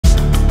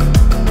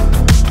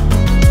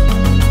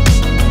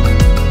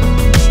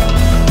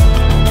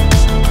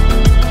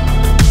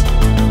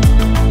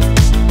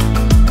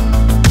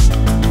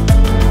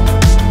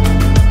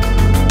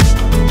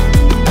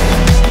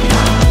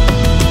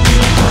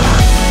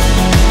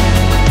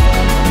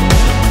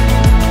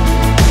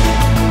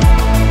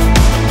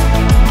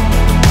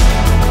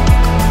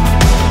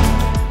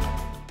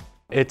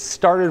It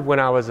started when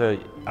I was a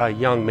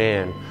young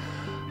man.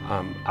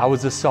 I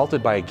was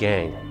assaulted by a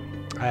gang.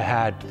 I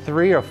had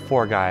 3 or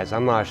 4 guys.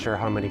 I'm not sure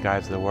how many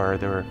guys there were.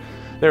 There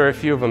were a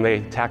few of them. They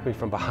attacked me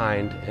from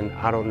behind, and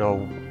I don't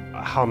know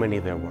how many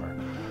there were.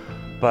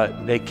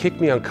 But they kicked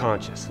me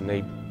unconscious, and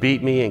they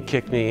beat me and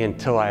kicked me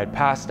until I had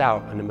passed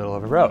out in the middle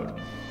of a road.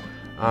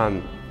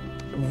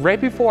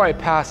 Right before I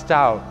passed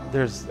out,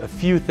 there's a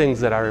few things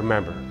that I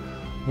remember.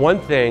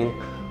 One thing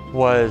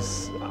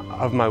was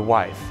of my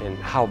wife and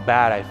how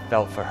bad I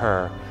felt for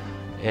her,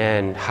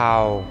 and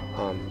how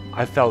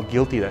I felt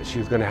guilty that she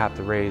was going to have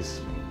to raise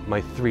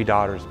my 3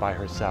 daughters by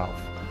herself.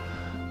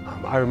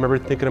 I remember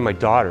thinking of my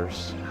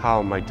daughters,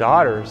 how my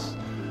daughters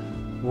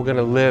were going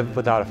to live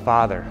without a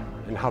father,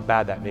 and how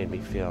bad that made me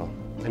feel.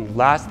 And the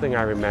last thing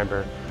I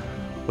remember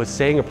was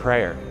saying a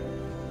prayer.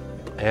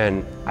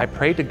 And I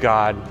prayed to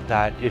God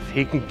that if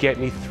He can get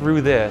me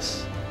through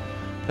this,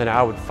 then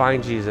I would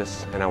find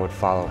Jesus and I would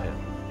follow Him.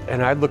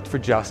 And I looked for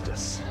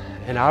justice.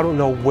 And I don't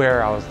know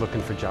where I was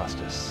looking for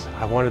justice.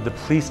 I wanted the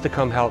police to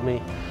come help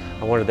me.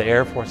 I wanted the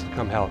Air Force to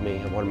come help me.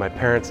 I wanted my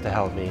parents to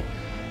help me.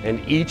 And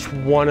each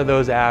one of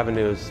those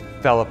avenues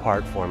fell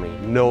apart for me.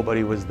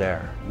 Nobody was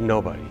there,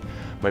 nobody.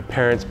 My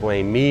parents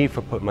blamed me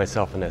for putting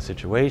myself in that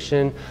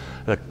situation.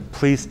 The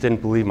police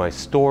didn't believe my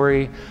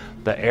story.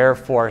 The Air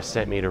Force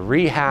sent me to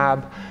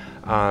rehab.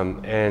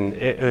 And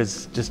it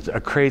was just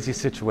a crazy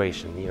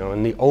situation, you know.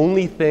 And the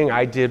only thing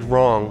I did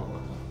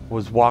wrong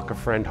was walk a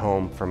friend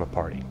home from a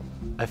party.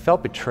 I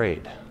felt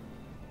betrayed.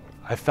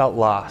 I felt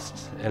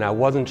lost, and I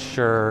wasn't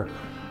sure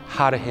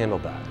how to handle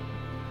that.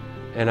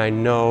 And I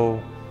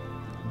know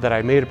that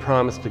I made a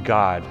promise to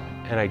God,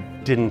 and I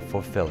didn't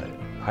fulfill it.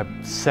 I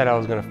said I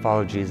was going to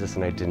follow Jesus,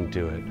 and I didn't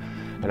do it.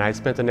 And I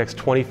spent the next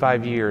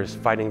 25 years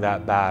fighting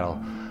that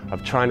battle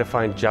of trying to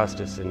find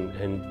justice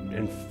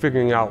and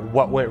figuring out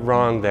what went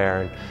wrong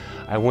there. And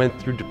I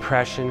went through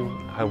depression,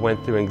 I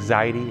went through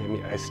anxiety. I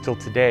mean, I still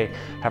today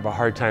have a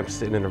hard time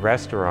sitting in a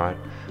restaurant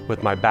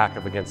with my back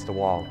up against the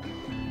wall.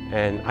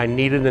 And I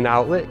needed an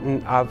outlet,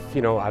 and I've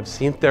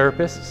seen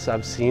therapists,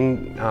 I've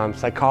seen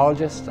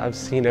psychologists, I've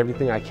seen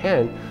everything I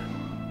can,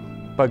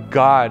 but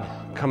God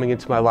coming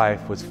into my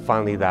life was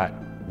finally that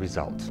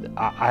result.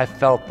 I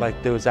felt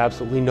like there was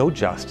absolutely no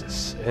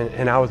justice,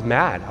 and I was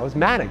mad. I was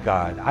mad at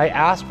God. I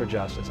asked for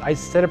justice. I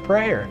said a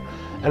prayer,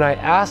 and I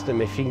asked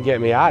Him if He can get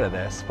me out of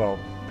this. Well,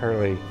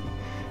 apparently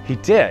He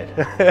did.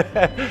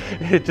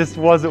 It just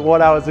wasn't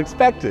what I was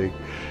expecting.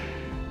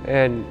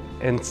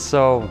 And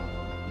so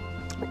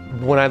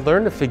when I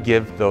learned to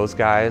forgive those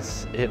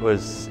guys, it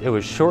was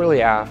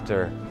shortly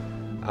after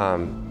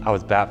I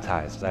was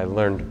baptized. I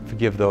learned to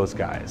forgive those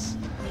guys.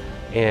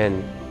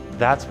 And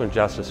that's when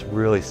justice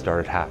really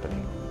started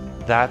happening.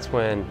 That's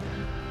when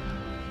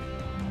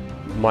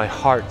my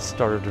heart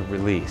started to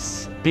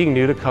release. Being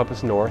new to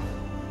Compass North,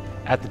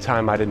 at the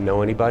time I didn't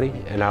know anybody,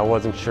 and I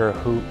wasn't sure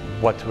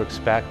what to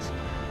expect.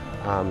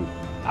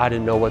 I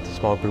didn't know what the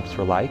small groups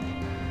were like.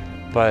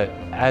 But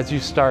as you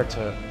start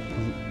to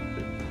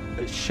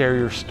share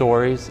your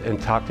stories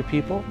and talk to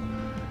people,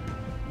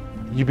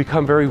 you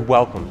become very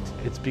welcomed.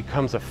 It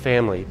becomes a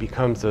family, it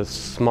becomes a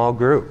small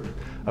group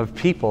of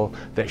people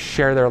that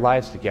share their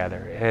lives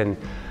together. And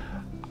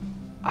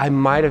I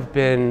might have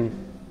been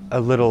a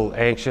little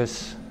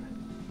anxious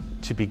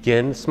to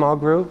begin a small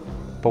group,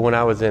 but when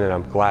I was in it,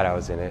 I'm glad I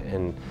was in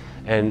it.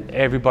 And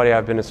everybody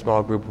I've been in a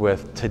small group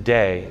with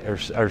today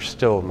are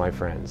still my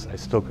friends. I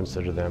still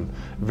consider them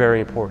very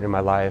important in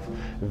my life,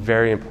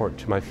 very important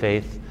to my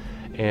faith,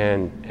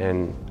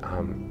 and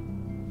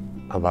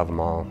I love them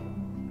all.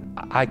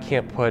 I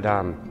can't put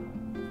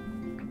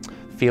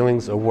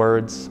feelings or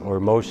words or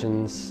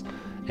emotions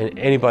in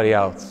anybody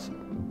else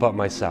but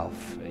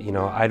myself. You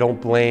know, I don't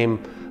blame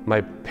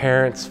my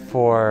parents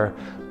for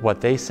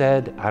what they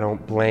said. I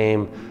don't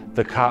blame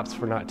the cops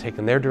for not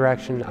taking their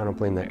direction. I don't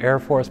blame the Air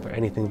Force for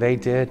anything they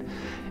did.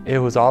 It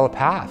was all a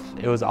path.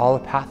 It was all a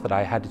path that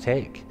I had to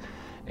take.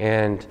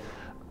 And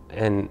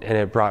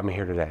it brought me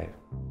here today.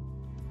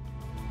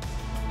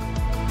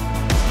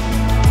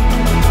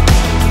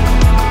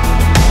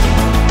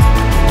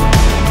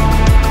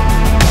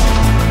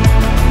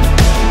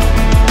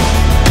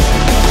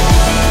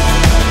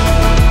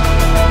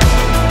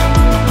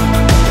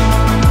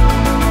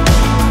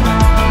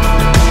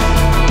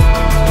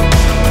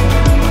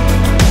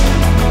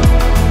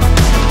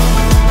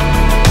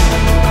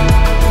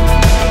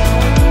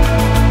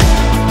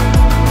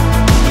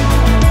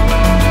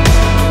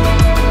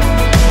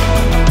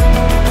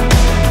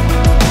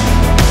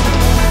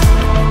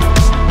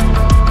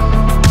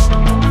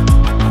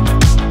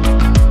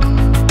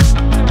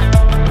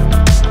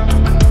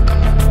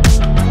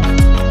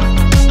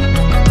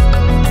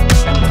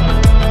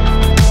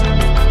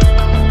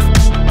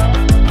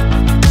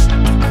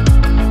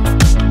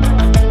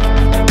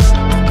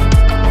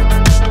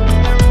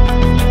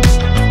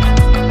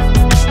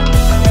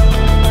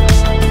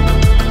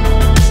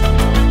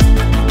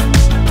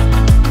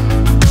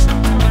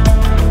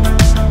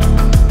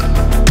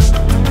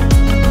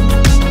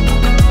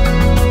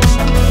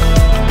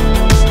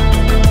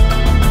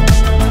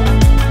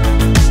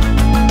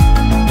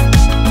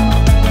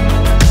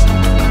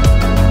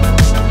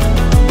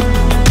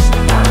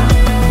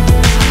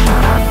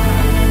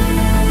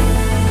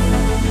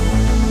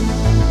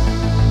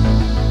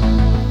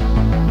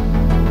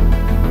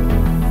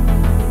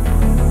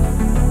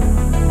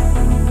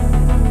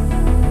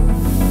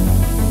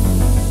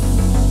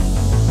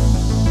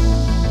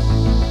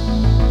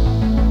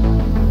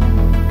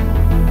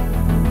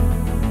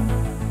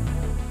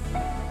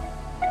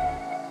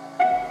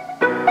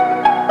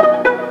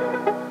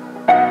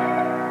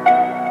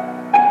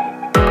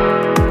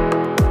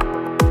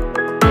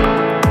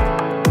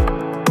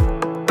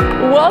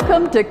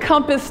 to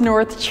Compass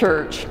North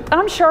Church.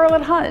 I'm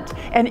Charlotte Hunt,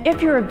 and if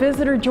you're a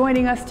visitor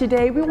joining us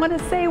today, we want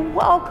to say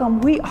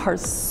welcome. We are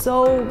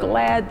so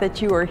glad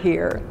that you are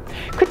here.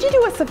 Could you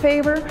do us a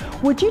favor?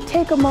 Would you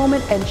take a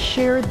moment and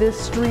share this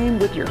stream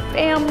with your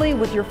family,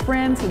 with your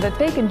friends, so that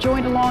they can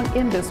join along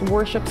in this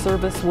worship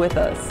service with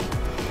us?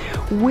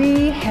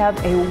 We have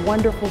a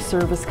wonderful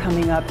service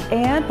coming up,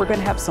 and we're going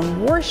to have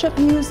some worship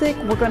music.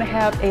 We're going to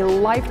have a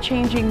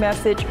life-changing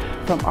message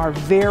from our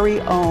very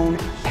own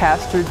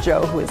Pastor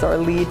Joe, who is our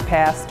lead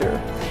pastor.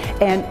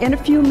 And in a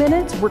few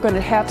minutes, we're going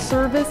to have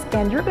service,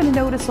 and you're going to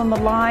notice on the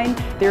line,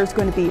 there's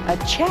going to be a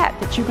chat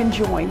that you can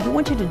join. We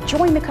want you to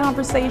join the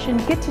conversation,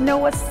 get to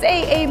know us,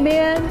 say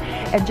amen,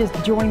 and just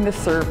join the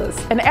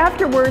service. And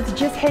afterwards,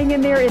 just hang in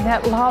there in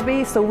that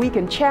lobby so we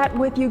can chat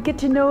with you, get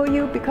to know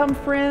you, become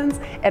friends,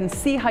 and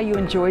see how you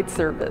enjoyed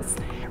service.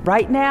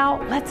 Right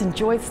now, let's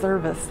enjoy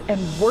service and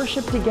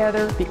worship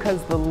together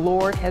because the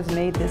Lord has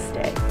made this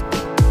day.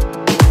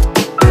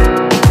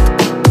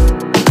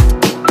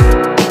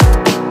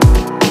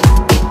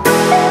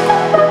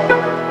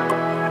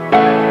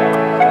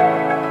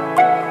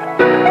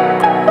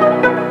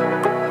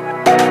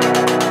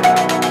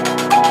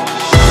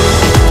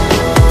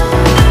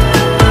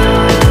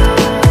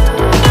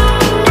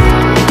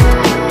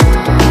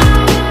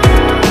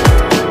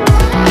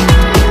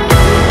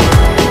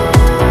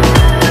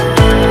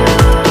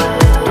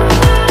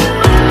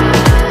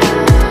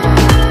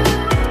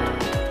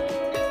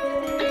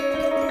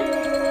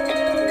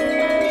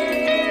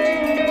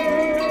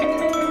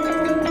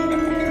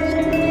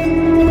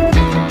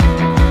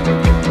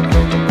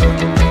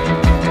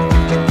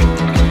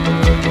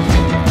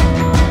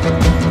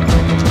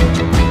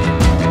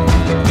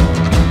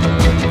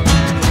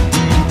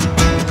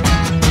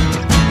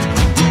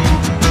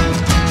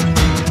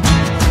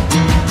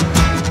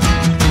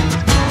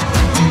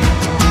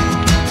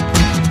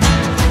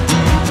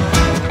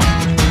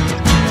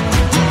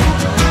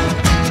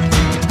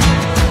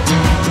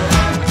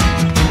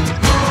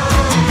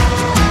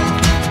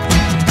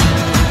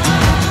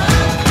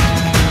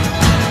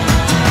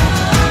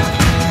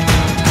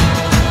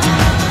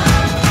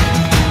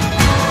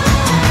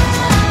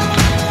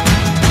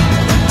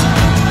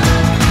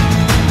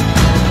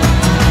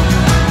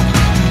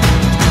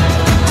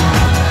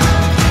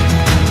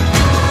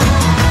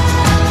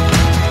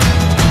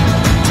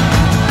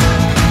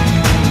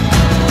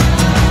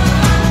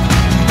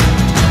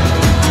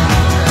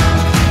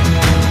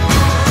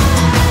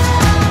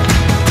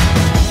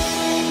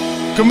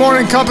 Good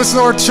morning, Compass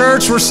North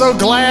Church. We're so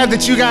glad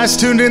that you guys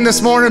tuned in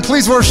this morning.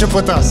 Please worship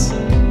with us.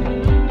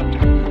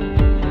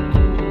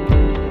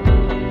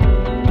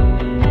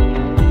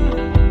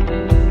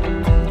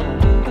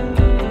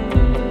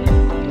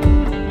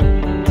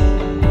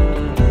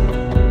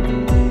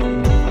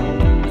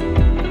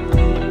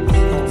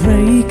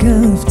 Break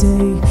of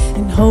day,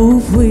 in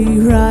hope we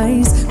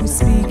rise. We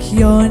speak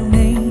your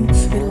name,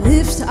 we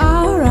lift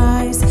our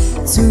eyes,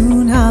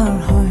 tune our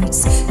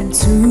hearts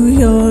into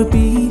your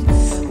beat.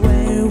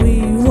 Where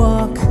we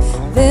walk,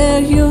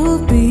 there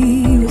you'll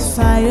be, with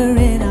fire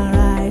in our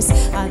eyes,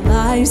 our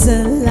lives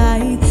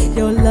alight.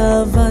 Your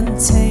love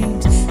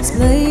untamed is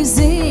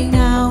blazing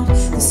out.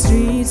 The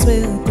streets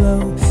will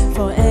glow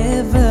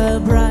forever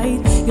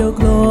bright. Your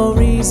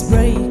glory's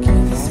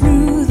breaking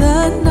through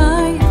the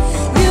night.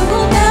 You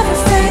will never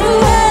fade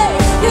away.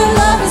 Your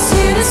love is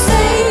here to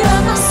stay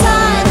on my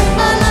side.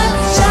 My light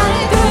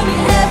shining through me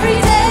every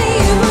day.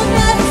 You will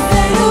never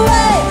fade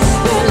away.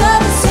 Your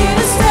love is here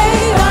to stay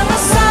on my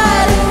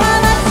side. And my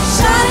light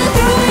shining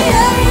through me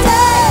every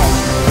day.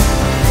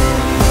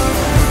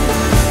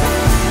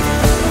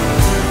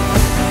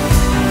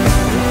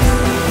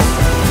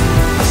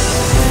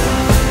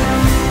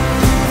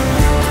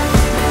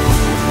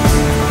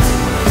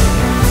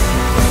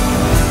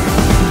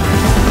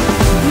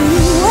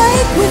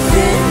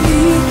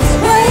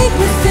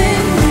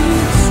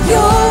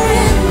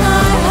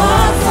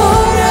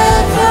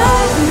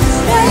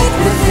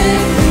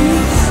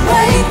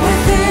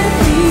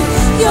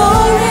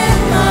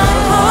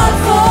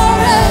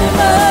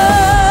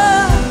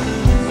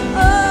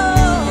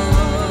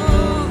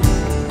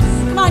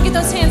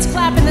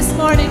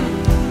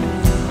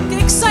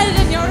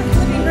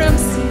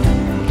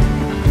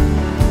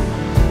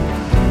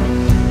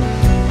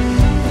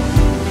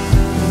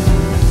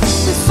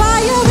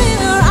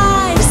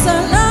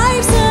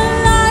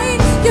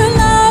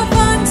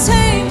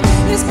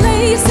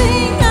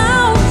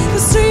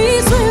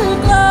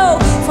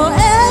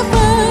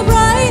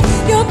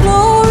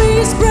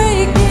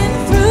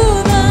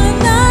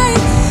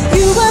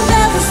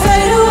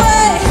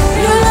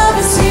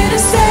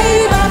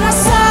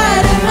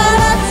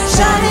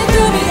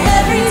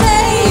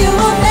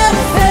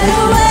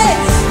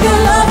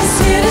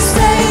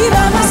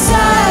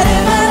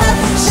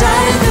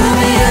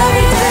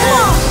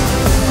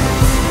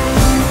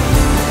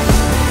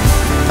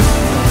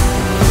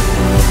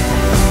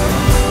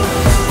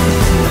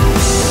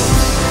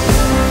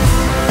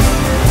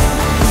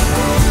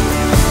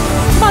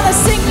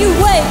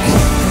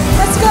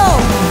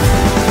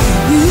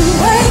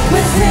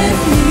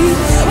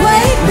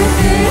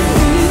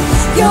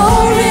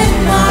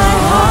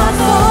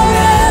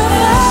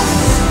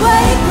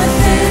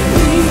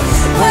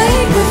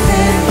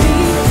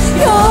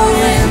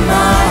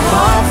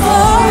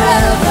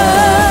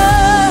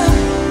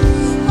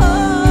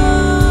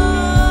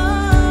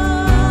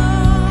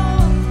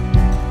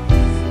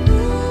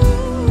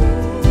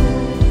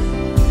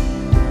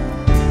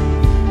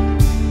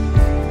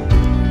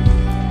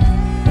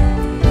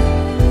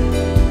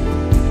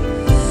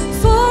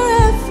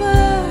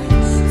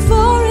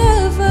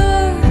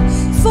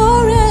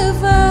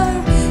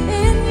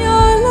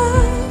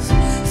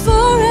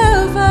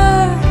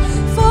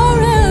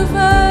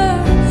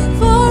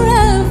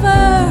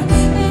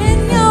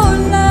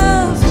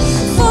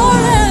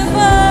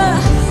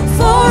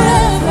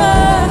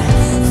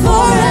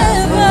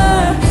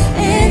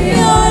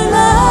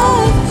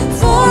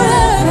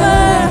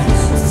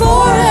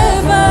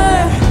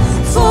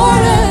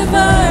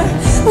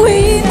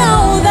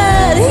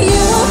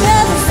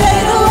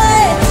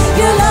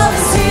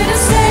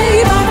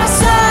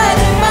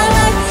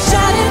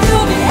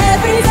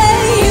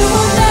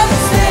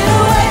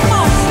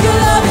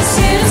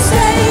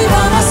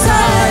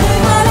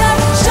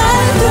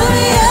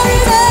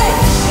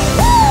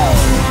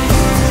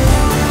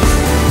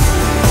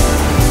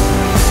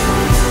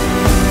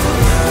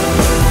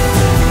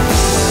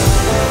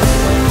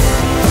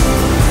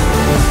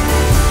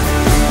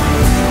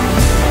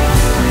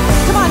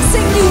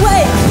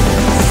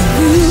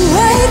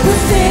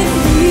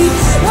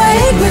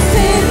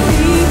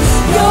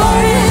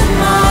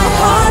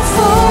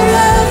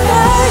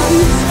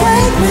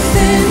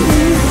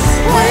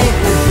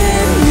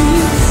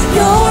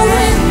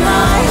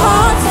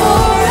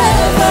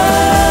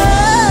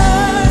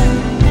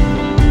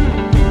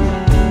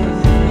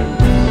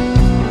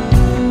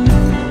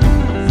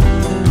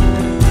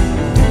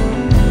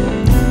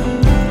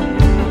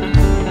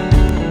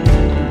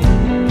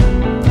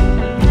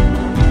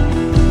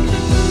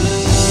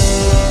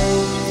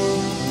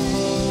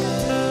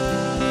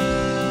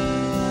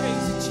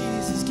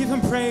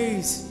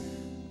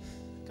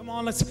 Come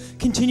on, let's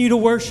continue to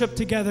worship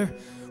together.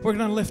 We're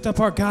going to lift up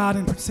our God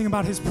and sing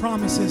about His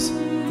promises.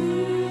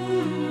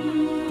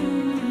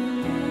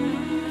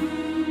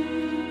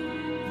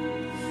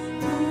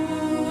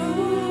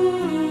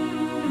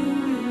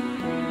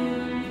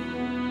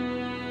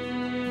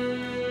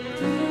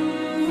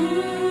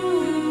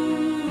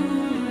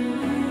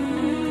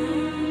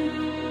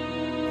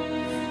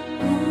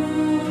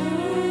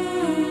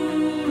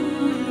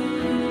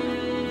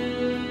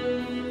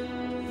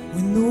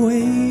 When the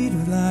weight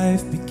of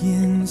life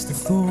begins to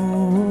fall,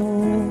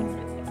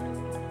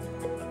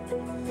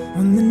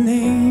 on the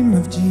name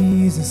of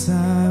Jesus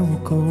I will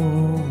go.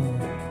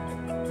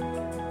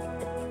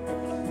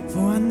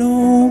 For I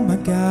know my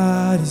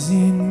God is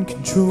in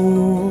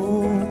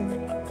control,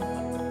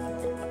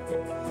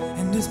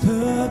 and His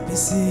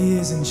purpose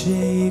is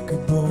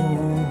unshakable.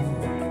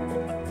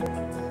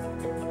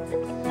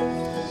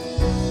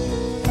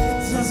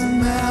 It doesn't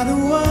matter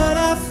what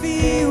I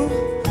feel,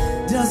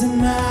 doesn't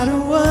matter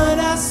what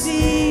I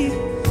see,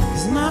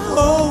 'cause my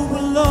hope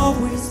will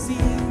always be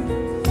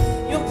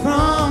your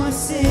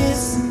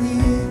promises to me.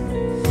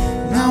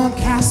 Now I'm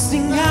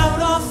casting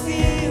out all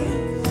fear,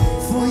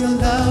 for your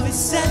love has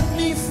set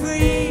me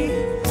free.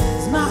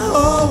 'Cause my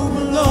hope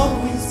will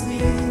always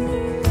be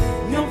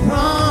your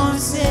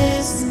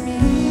promises to me.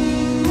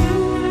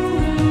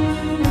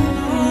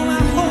 Oh,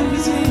 my hope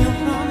is in your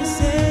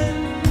promises.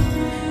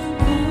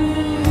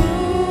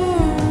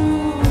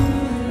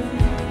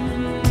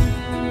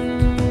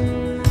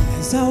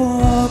 As I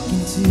walk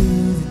into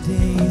the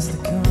days to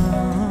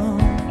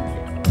come,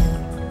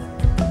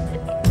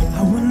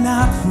 I will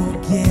not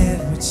forget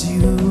what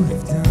you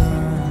have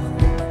done.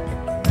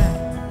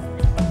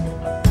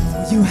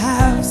 For you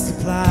have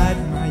supplied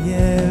my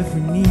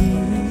every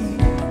need,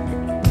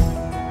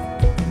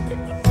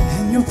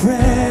 and your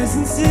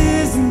presence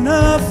is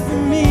enough for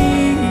me.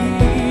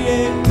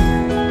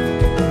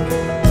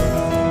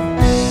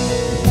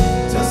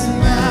 Doesn't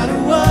matter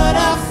what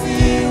I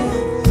feel,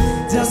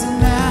 doesn't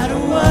matter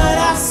what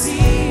I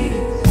see,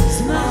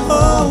 'cause my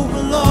hope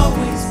will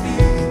always be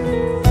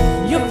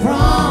your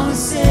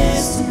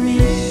promises to me.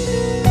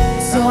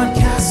 So I'm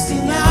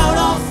casting out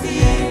all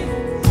fear,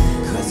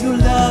 'cause your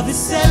love has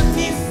set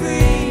me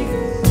free.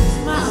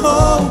 My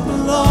hope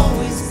will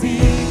always be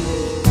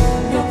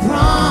your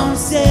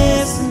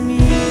promises to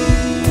me.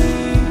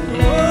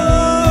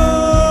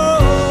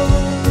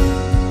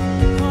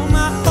 Oh,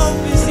 my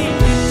hope is in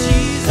you,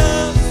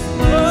 Jesus.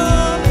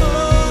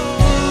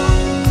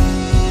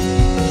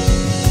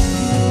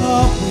 You'll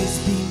always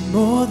be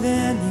more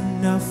than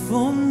enough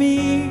for me.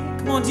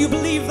 Come on, do you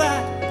believe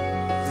that?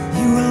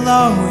 You will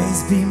always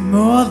be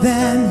more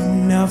than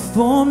enough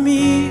for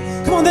me.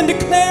 Come on, then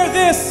declare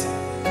this.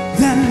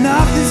 That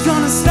nothing's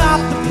gonna stop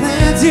the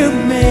plans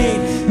you've made.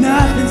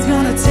 Nothing's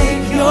gonna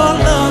take your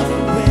love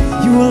away.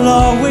 You will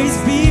always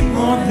be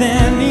more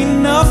than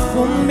enough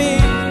for me.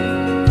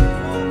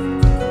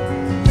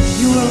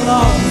 You will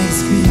always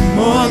be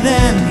more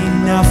than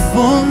enough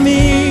for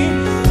me.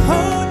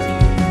 Oh,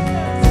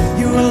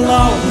 you will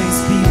always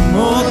be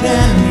more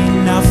than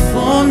enough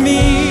for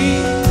me.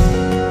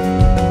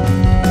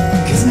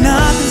 'Cause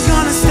nothing's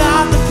gonna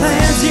stop the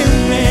plans you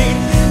made.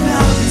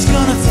 Nothing's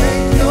gonna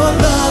take your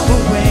love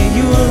away.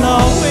 You will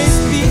always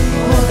be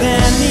more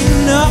than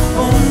enough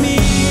for me.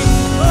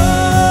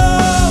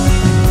 Oh,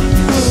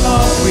 you will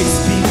always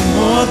be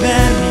more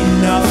than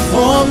enough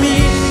for me.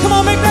 Come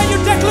on, make that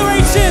your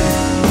declaration.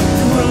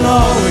 You will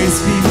always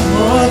be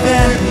more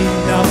than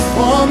enough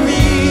for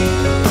me.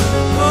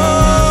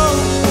 Oh,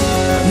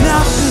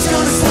 nothing's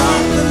gonna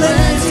stop the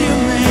plans you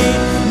made.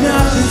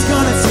 Nothing's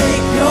gonna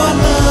take your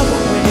love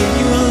away.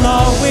 You will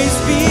always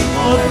be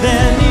more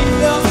than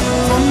enough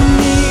for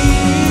me.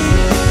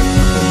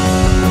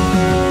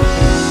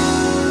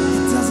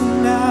 It doesn't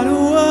matter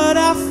what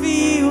I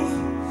feel,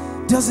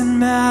 doesn't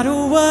matter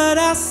what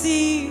I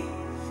see,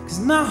 'cause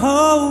my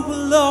hope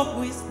will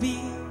always be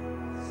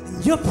in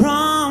your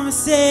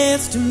promises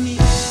to me.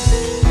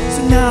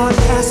 So now I'm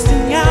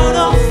casting out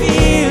all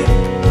fear,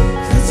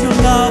 'cause your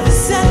love has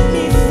set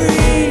me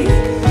free.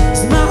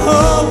 So my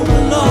hope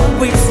will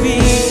always be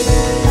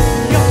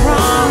your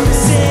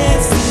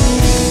promises to me.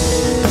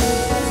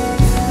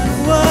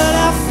 What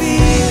I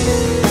feel,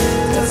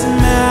 doesn't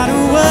matter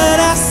what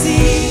I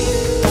see,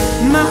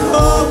 my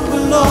hope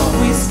will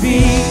always be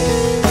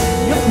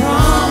your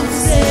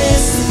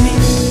promises to me.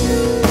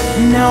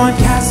 Now I'm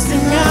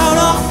casting out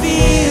all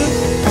fear,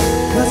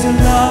 'cause your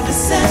love has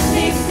set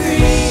me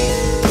free.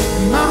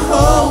 My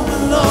hope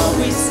will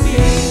always be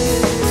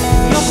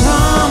your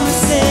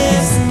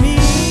promises to me.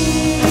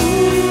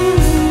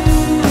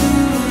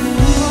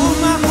 Oh,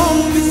 my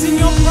hope is in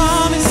your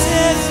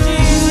promises,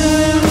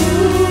 Jesus.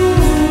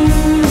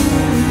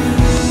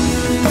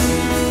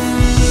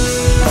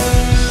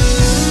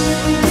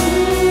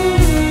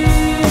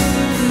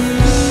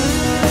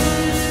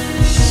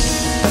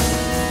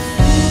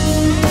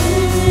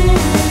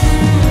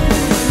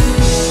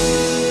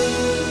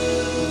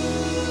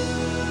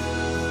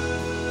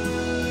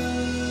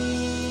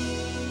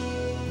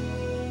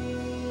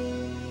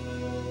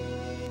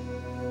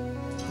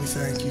 We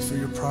thank you for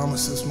your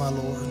promises, my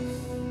Lord.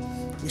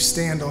 We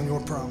stand on your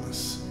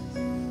promise.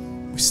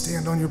 We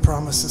stand on your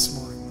promise this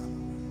morning.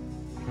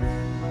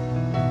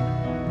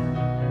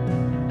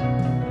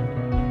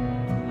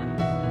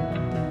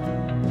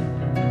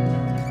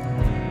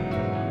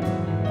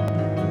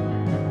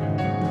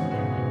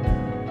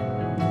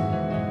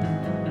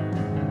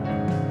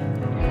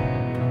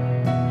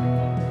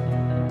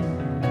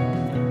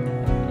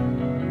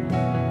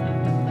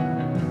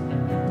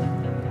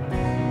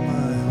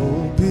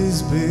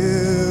 Is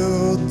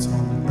built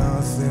on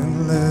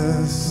nothing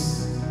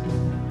less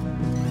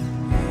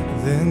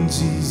than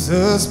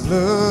Jesus'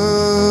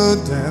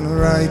 blood and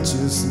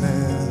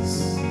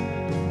righteousness.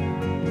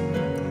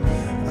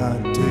 I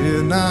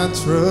dare not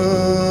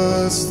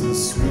trust the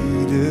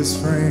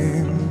sweetest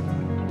frame,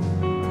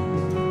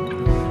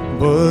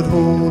 but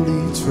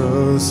wholly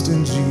trust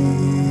in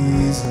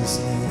Jesus'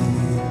 name.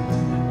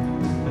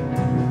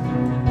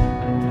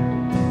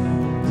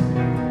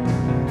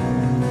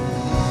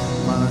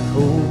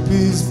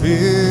 Is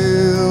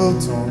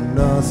built on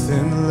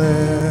nothing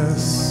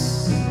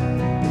less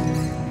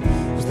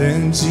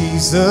than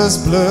Jesus'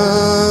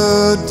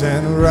 blood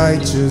and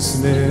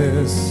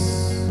righteousness.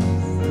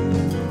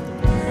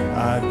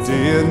 I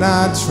dare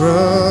not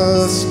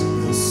trust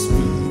the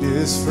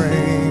sweetest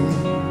frame,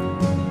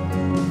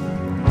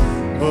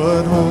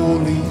 but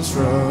wholly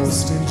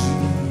trust in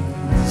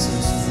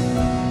Jesus'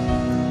 name.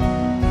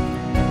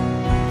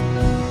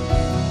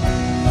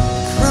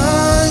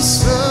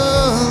 Christ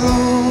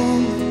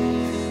alone,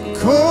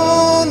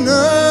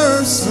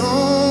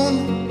 cornerstone,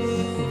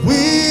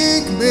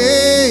 weak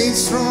made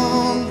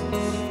strong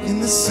in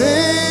the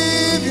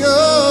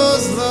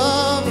Savior's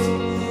love.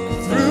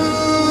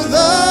 Through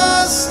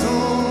the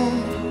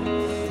storm,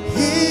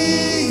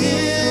 He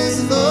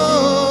is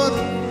Lord,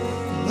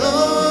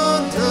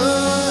 Lord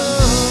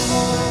of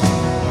all.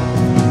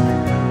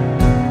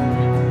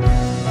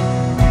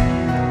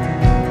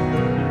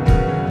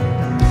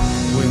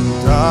 When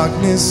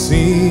darkness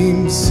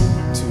seems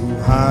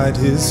hide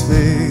His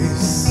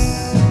face,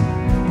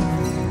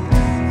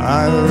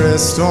 I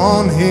rest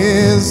on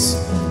His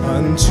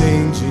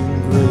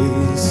unchanging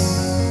grace.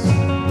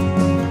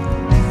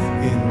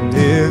 In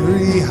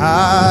every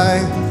high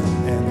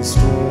and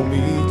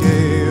stormy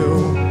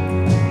gale,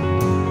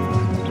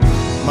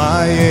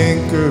 my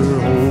anchor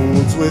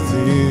holds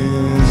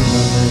within the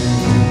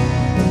veil.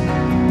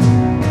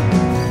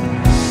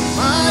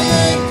 My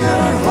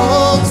anchor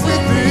holds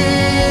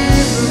within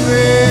the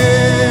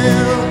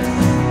veil.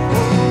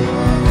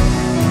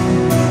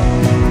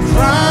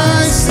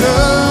 Christ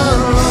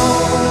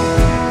alone,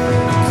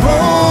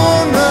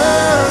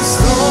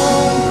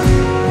 cornerstone,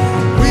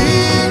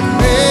 weak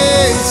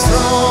made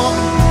strong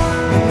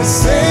in the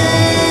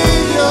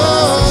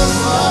Savior's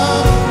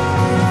love.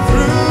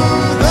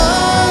 Through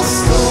the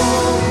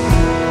storm,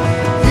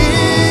 He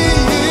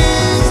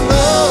is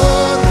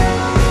Lord,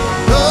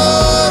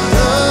 Lord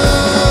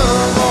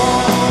of all.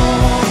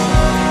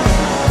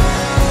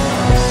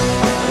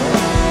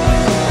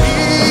 He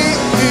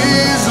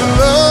is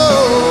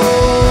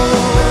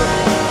Lord,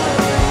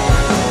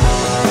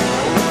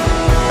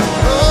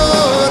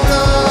 Lord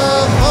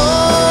of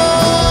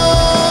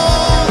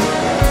all.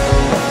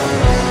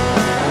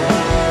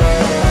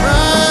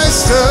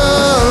 Christ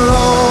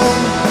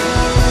alone,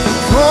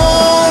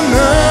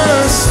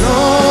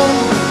 cornerstone,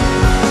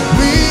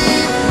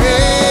 weak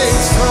made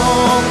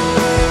strong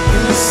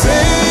in the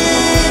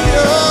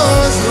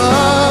Savior's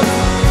love.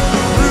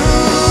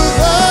 Through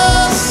the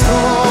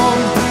storm,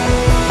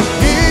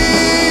 He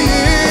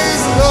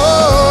is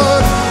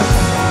Lord,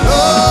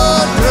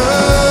 Lord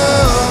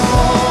of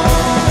all.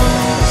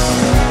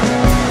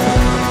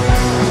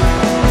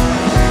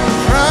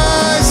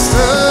 Christ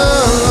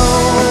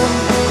alone,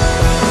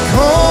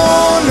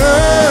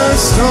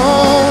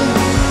 cornerstone,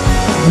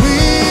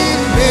 weak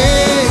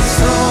made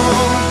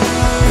strong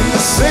in the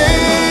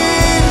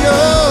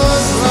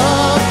Savior's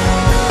love.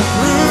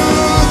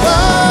 Through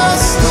the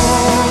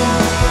storm,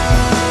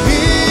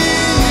 He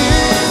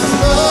is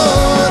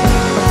Lord,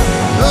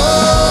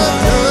 Lord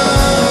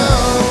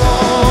of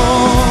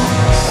all.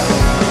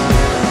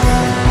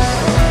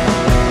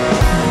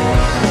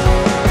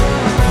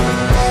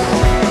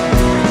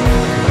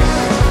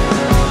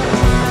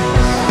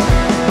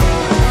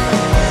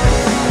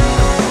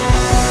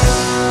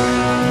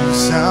 He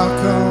shall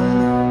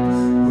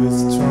come with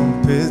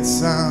trumpet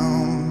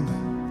sound.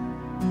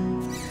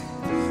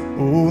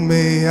 Oh,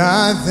 may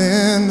I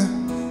then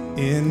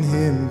in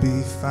Him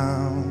be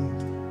found,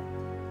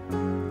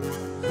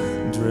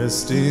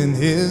 dressed in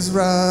His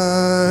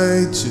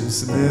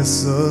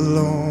righteousness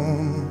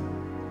alone,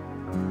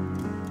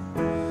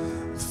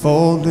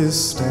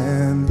 faultless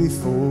stand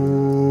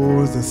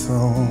before the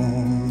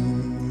throne.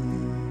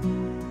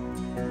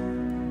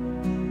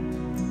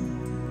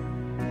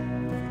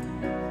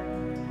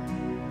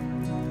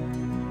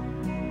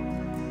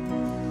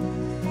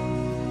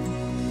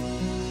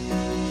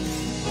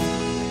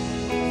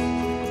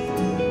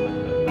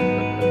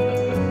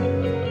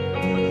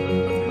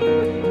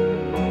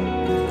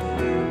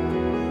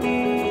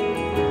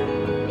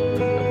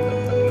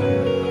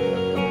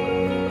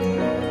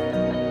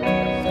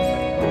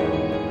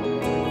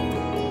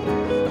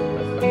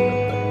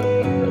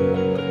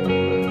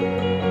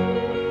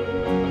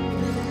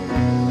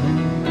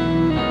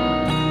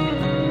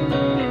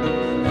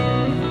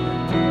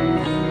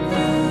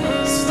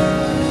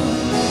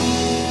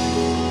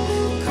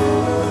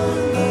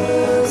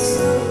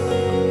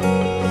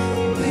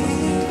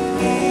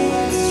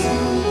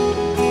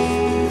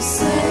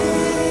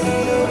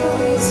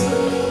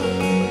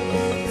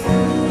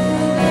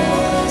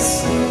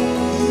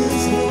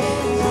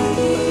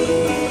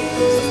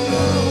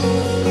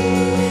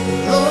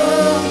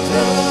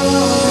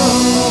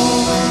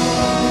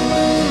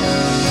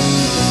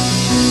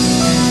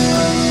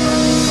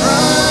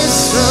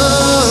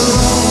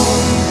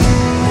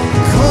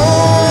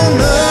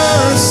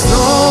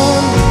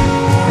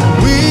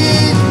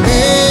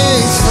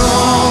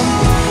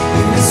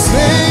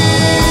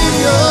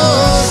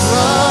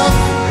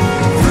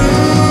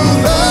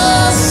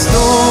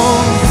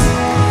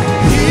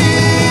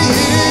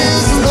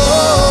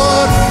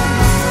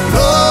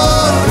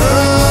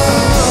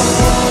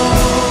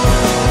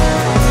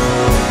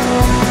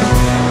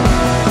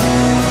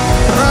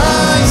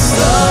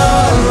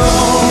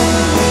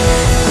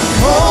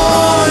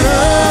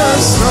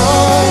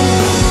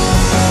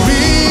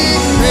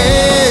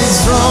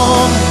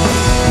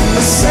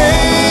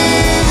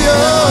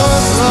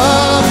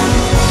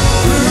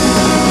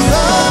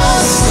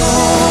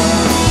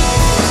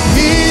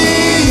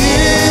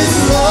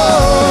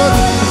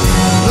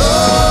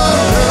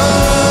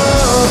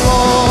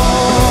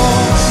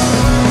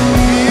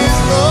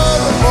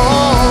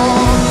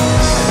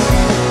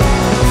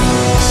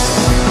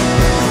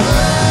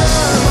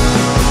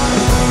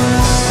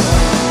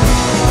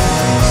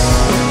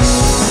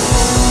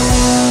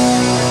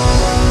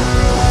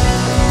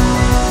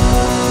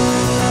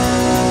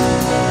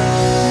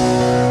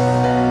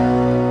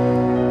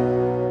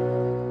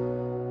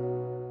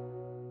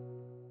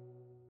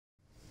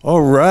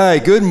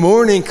 right. Good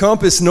morning,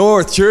 Compass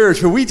North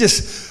Church. But we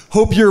just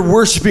hope you're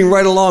worshiping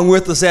right along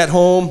with us at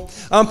home.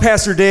 I'm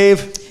Pastor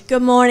Dave.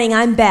 Good morning.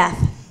 I'm Beth.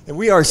 And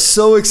we are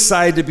so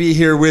excited to be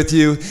here with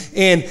you.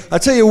 And I'll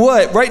tell you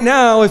what, right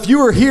now, if you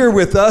were here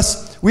with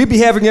us, we'd be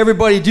having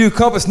everybody do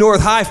Compass North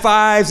high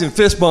fives and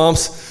fist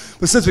bumps.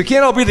 But since we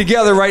can't all be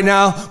together right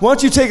now, why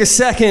don't you take a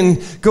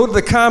second, go to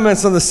the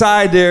comments on the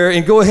side there,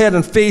 and go ahead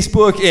on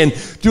Facebook and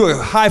do a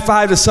high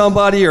five to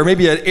somebody or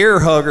maybe an air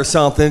hug or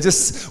something.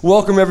 Just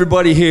welcome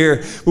everybody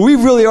here. But we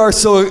really are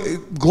so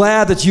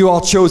glad that you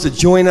all chose to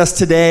join us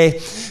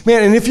today.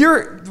 Man, and if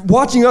you're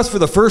watching us for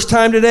the first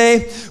time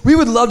today, we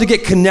would love to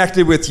get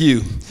connected with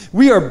you.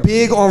 We are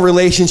big on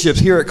relationships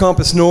here at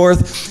Compass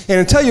North.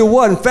 And to tell you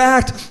what, in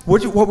fact,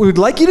 what we would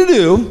like you to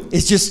do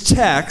is just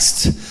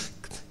text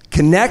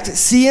Connect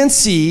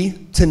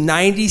CNC to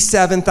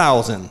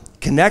 97,000.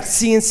 Connect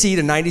CNC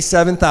to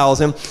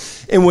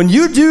 97,000. And when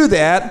you do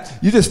that,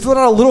 you just fill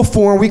out a little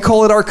form. We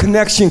call it our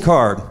connection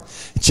card.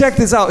 Check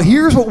this out.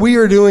 Here's what we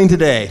are doing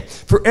today.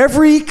 For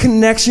every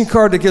connection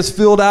card that gets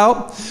filled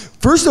out,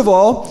 first of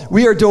all,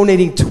 we are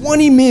donating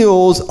 20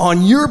 meals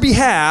on your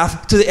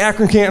behalf to the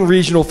Akron-Canton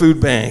Regional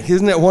Food Bank.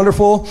 Isn't that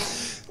wonderful?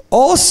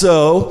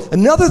 Also,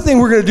 another thing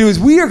we're going to do is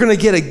we are going to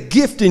get a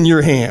gift in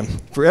your hand.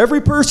 For every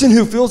person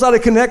who fills out a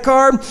Connect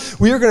card,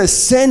 we are going to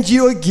send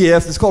you a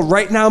gift. It's called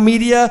Right Now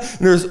Media, and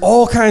there's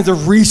all kinds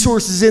of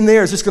resources in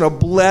there. It's just going to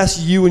bless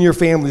you and your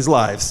family's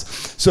lives.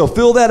 So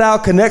fill that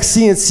out, Connect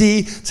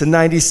CNC to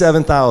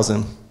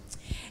 97,000.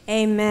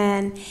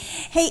 Amen.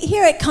 Hey,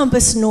 here at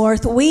Compass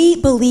North,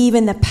 we believe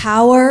in the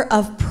power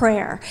of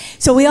prayer.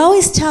 So we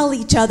always tell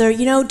each other,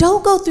 you know,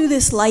 don't go through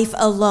this life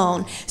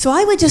alone. So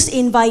I would just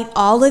invite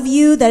all of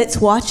you that it's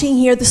watching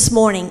here this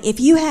morning,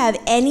 if you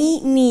have any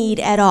need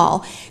at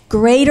all,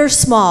 great or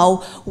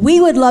small,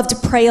 we would love to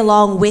pray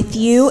along with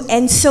you.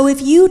 And so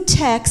if you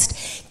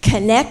text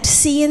Connect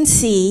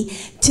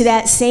CNC to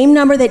that same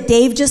number that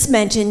Dave just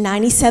mentioned,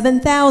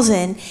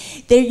 97,000,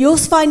 there you'll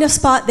find a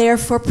spot there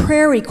for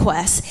prayer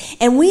requests.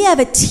 And we have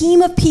a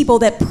team of people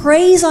that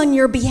prays on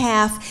your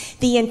behalf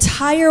the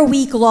entire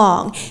week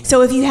long.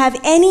 So if you have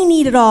any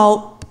need at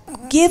all,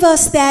 give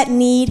us that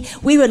need.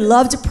 We would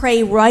love to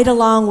pray right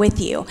along with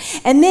you.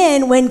 And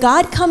then when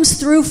God comes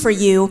through for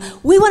you,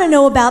 we want to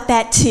know about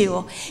that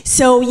too.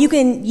 So you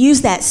can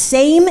use that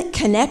same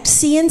Connect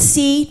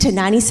CNC to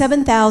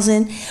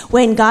 97,000.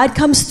 When God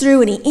comes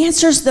through and he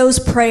answers those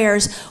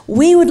prayers,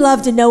 we would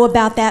love to know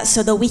about that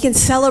so that we can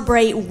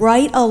celebrate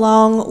right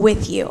along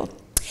with you.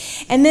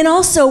 And then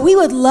also, we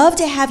would love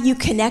to have you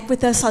connect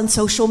with us on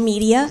social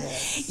media.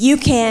 You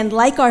can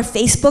like our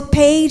Facebook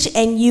page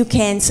and you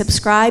can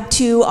subscribe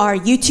to our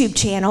YouTube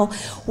channel.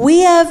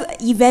 We have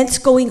events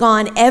going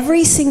on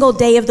every single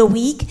day of the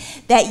week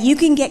that you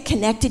can get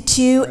connected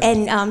to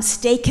and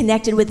stay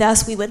connected with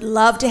us. We would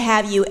love to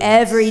have you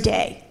every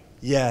day.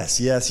 Yes,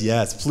 yes,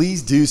 yes.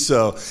 Please do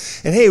so.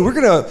 And hey, we're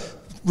going to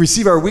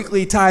receive our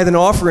weekly tithe and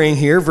offering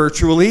here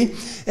virtually.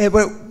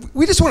 But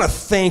we just want to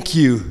thank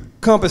you,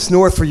 Compass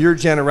North, for your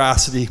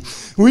generosity.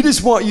 We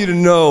just want you to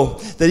know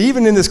that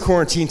even in this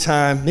quarantine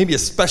time, maybe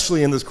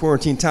especially in this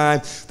quarantine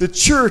time, the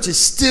church is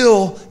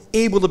still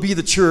able to be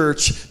the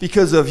church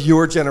because of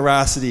your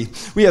generosity.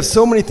 We have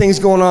so many things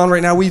going on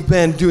right now. We've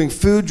been doing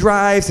food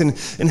drives and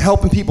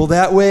helping people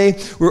that way.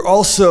 We're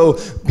also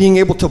being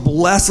able to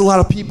bless a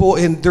lot of people,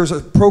 and there's a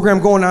program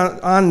going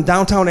on in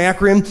downtown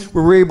Akron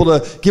where we're able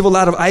to give a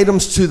lot of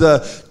items to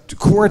the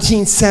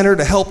quarantine center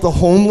to help the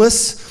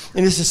homeless.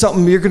 And this is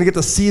something you're going to get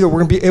to see that we're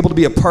going to be able to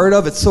be a part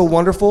of. It's so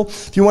wonderful.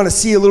 If you want to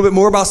see a little bit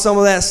more about some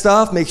of that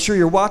stuff, make sure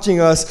you're watching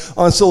us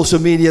on social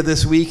media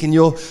this week, and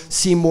you'll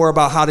see more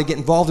about how to get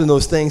involved in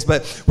those things.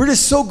 But we're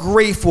just so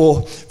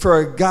grateful for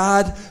a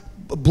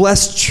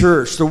God-blessed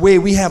church, the way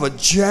we have a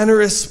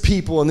generous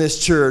people in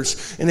this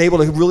church and able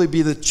to really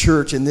be the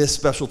church in this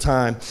special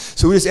time.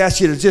 So we just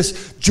ask you to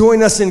just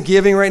join us in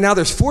giving right now.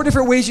 There's 4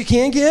 different ways you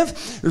can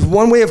give. There's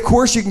one way, of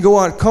course, you can go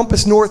on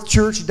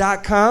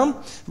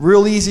compassnorthchurch.com.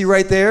 Real easy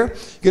right there.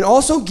 You can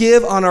also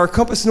give on our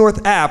Compass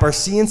North app, our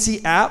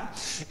CNC app.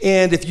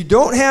 And if you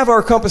don't have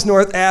our Compass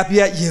North app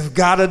yet, you've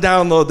got to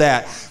download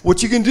that.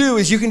 What you can do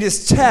is you can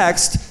just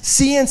text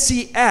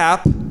CNC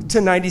app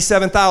to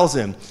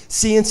 97,000.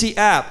 CNC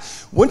app.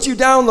 Once you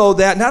download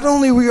that, not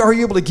only are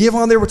you able to give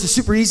on there, which is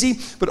super easy,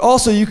 but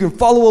also you can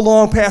follow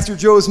along Pastor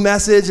Joe's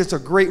message. It's a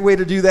great way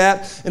to do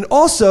that. And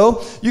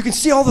also, you can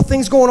see all the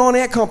things going on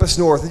at Compass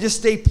North and just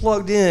stay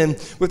plugged in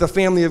with the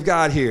family of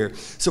God here.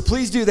 So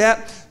please do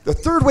that. The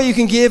third way you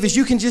can give is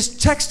you can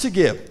just text to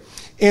give.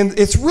 And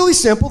it's really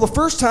simple. The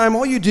first time,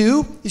 all you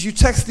do is you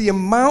text the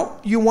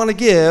amount you want to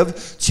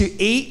give to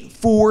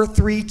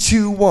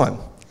 84321.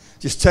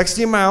 Just text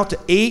the amount to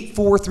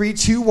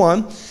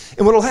 84321.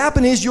 And what will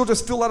happen is you'll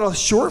just fill out a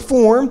short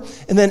form,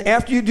 and then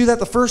after you do that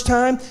the first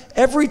time,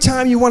 every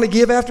time you want to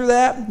give after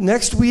that,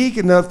 next week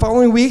and the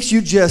following weeks, you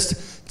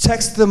just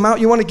text the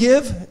amount you want to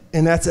give,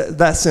 and that's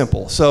that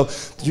simple. So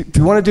if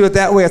you want to do it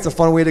that way, that's a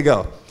fun way to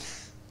go.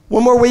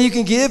 One more way you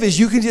can give is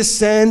you can just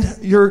send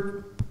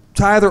your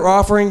tithe or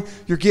offering,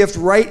 your gift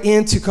right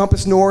into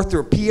Compass North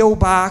through P.O.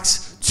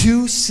 Box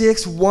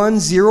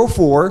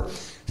 26104.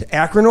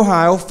 Akron,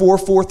 Ohio,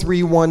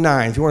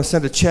 44319. If you want to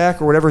send a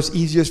check or whatever is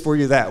easiest for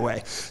you that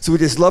way. So we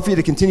just love for you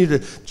to continue to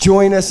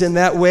join us in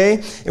that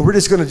way. And we're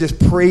just going to just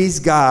praise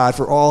God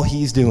for all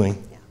he's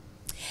doing.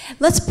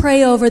 Let's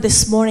pray over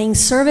this morning's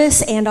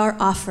service and our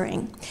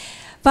offering.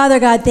 Father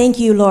God, thank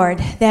you, Lord,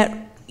 that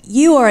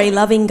you are a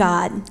loving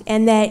God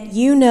and that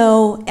you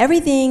know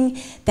everything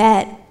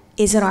that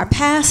is in our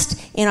past,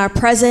 in our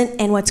present,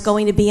 and what's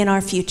going to be in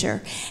our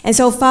future. And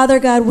so, Father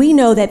God, we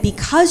know that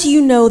because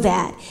you know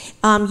that,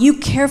 you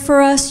care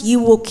for us, you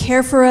will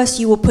care for us,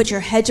 you will put your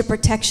hedge of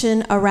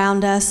protection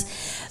around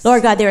us.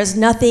 Lord God, there is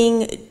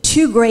nothing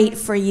too great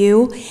for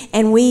you,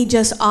 and we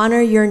just honor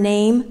your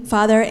name,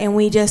 Father, and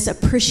we just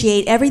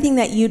appreciate everything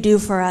that you do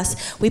for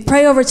us. We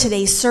pray over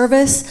today's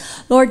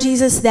service, Lord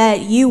Jesus, that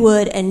you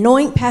would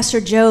anoint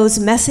Pastor Joe's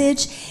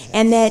message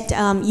and that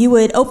you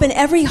would open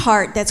every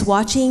heart that's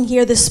watching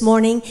here this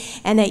morning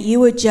and that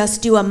you would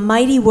just do a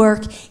mighty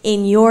work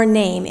in your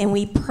name. And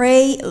we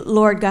pray,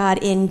 Lord God,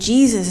 in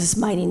Jesus'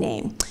 mighty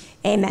name.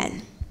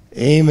 Amen.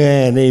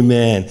 Amen,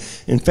 amen.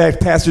 In fact,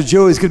 Pastor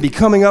Joe is going to be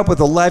coming up with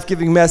a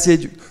life-giving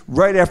message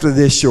right after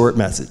this short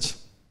message.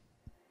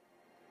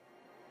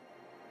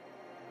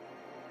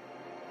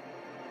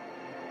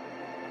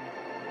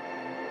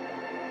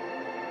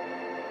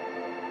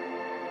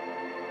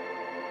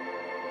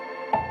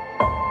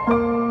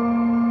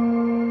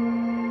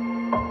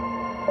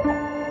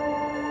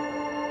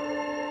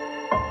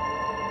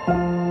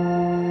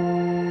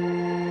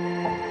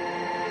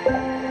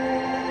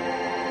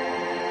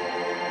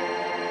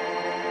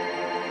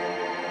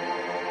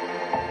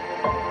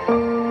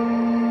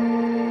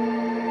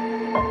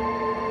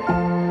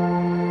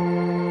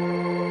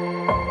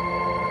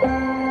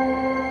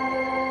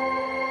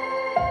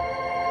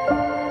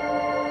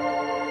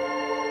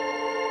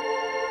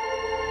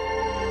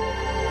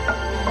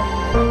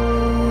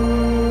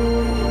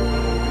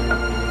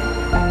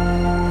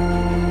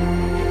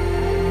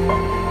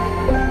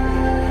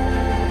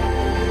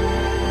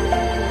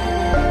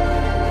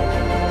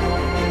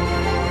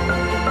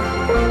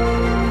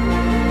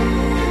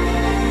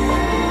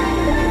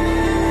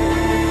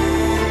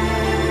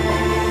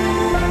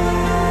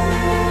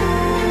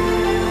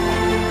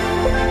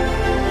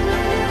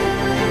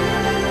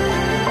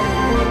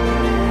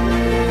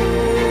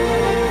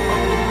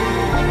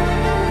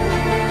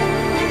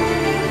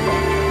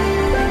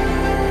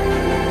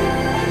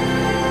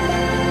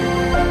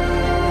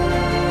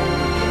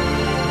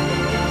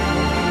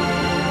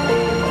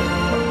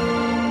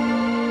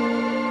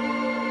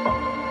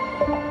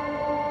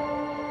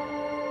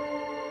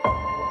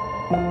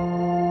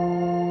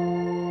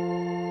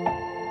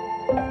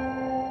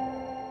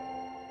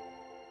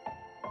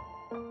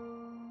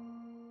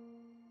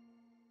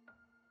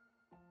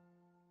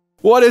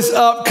 What is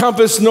up,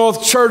 Compass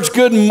North Church?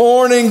 Good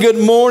morning,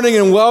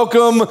 and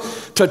welcome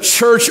to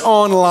Church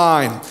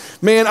Online.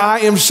 Man, I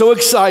am so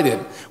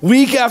excited.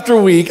 Week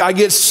after week, I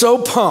get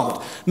so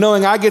pumped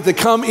knowing I get to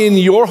come in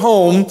your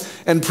home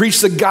and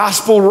preach the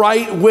gospel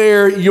right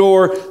where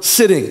you're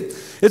sitting.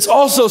 It's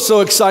also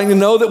so exciting to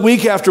know that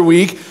week after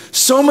week,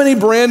 so many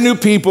brand new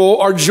people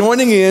are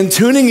tuning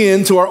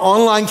in to our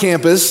online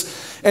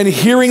campus and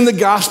hearing the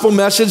gospel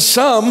message,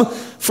 some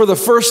for the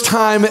first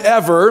time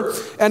ever,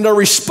 and are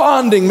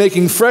responding,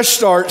 making fresh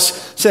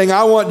starts, saying,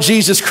 I want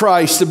Jesus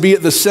Christ to be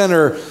at the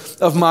center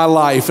of my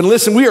life. And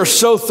listen, we are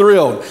so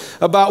thrilled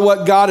about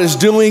what God is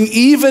doing,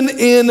 even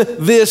in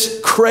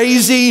this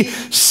crazy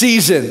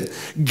season.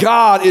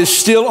 God is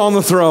still on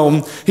the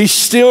throne. He's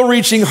still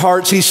reaching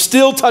hearts. He's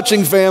still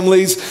touching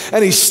families,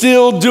 and he's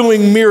still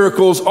doing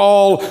miracles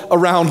all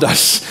around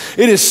us.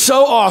 It is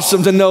so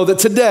awesome to know that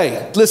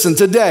today,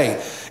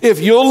 if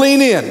you'll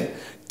lean in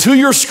to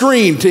your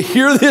screen to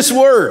hear this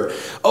word,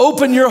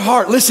 open your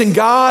heart. Listen,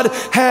 God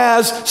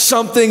has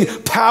something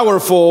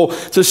powerful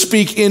to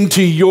speak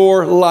into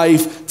your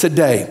life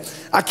today.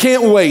 I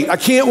can't wait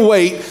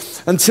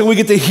until we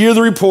get to hear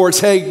the reports.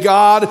 Hey,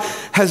 God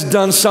has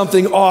done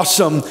something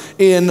awesome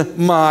in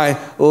my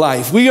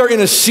life. We are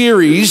in a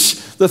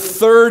series, the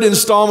third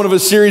installment of a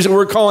series that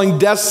we're calling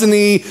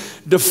Destiny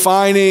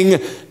Defining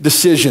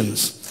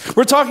Decisions.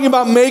 We're talking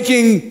about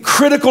making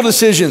critical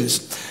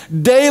decisions,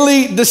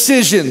 daily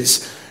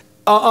decisions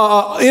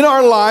in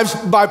our lives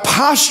by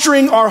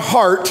posturing our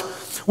heart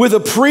with a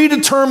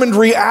predetermined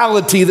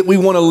reality that we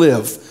want to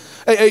live.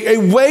 A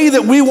way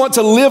that we want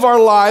to live our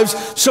lives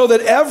so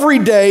that every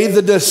day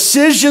the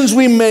decisions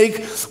we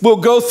make will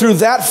go through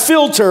that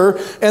filter,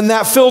 and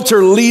that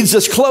filter leads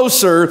us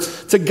closer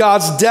to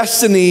God's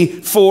destiny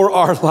for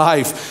our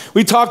life.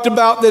 We talked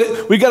about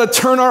that we got to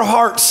turn our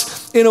hearts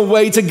in a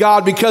way to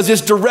God because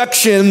it's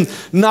direction,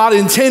 not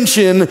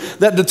intention,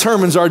 that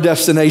determines our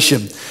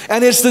destination.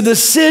 And it's the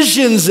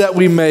decisions that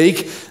we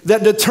make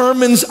that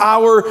determines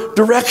our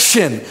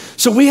direction.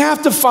 So we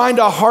have to find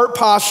a heart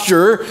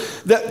posture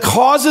that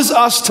causes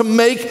us to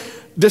make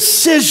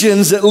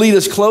decisions that lead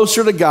us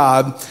closer to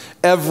God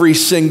every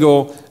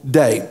single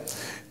day.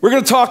 We're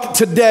going to talk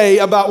today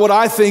about what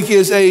I think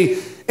is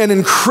an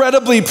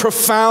incredibly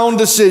profound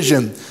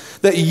decision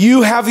that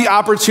you have the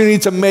opportunity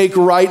to make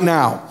right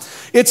now.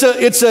 It's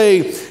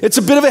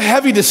a bit of a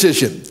heavy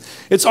decision.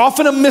 It's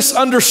often a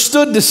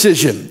misunderstood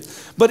decision.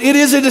 But it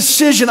is a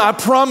decision, I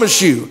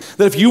promise you,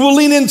 that if you will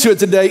lean into it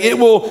today, it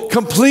will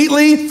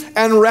completely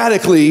and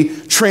radically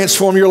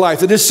transform your life.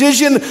 The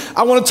decision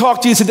I want to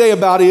talk to you today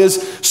about is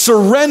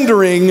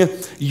surrendering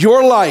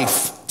your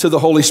life to the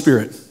Holy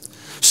Spirit.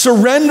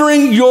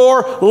 Surrendering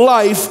your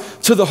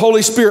life to the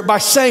Holy Spirit by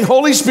saying,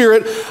 Holy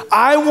Spirit,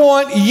 I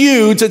want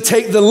you to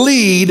take the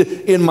lead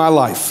in my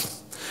life.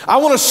 I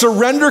want to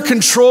surrender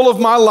control of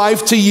my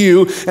life to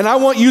you, and I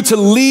want you to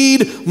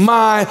lead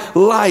my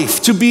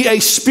life, to be a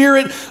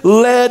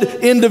Spirit-led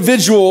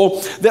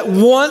individual that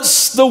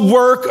wants the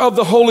work of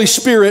the Holy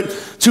Spirit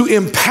to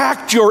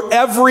impact your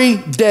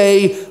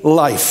everyday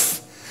life.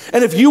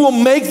 And if you will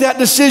make that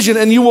decision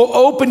and you will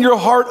open your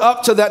heart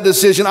up to that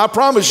decision, I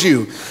promise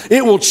you,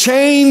 it will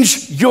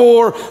change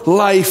your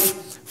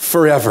life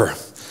forever.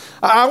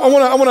 I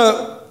want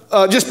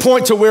to just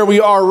point to where we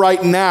are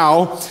right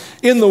now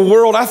in the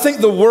world. I think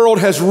the world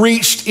has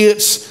reached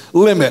its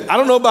limit. I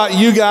don't know about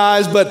you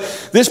guys, but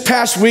this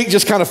past week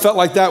just kind of felt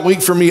like that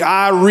week for me.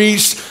 I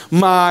reached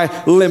my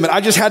limit.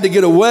 I just had to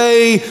get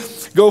away,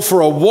 go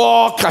for a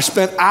walk. I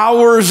spent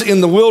hours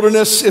in the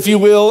wilderness, if you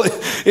will, among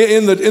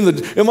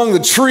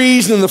the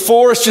trees and in the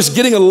forest, just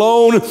getting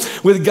alone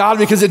with God,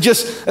 because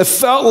it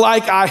felt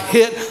like I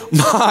hit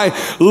my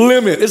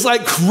limit. It's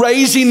like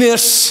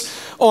craziness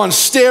on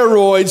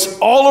steroids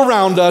all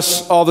around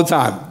us all the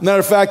time. Matter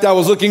of fact, I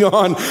was looking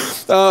on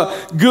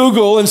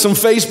Google and some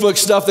Facebook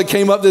stuff that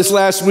came up this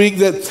last week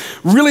that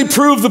really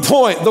proved the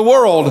point. The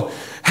world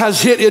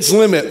has hit its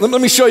limit.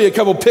 Let me show you a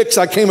couple pics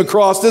I came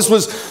across. This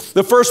was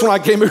the first one I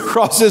came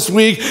across this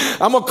week.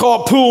 I'm going to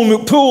call it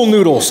pool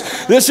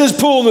noodles. This is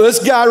pool noodles.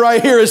 This guy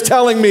right here is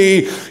telling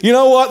me, you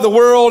know what? The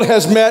world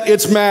has met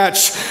its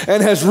match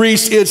and has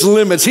reached its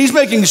limits. He's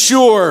making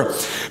sure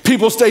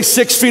people stay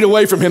 6 feet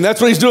away from him. That's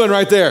what he's doing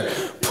right there.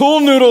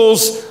 Pool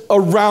noodles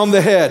around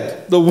the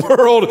head. The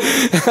world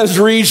has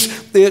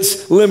reached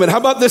its limit. How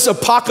about this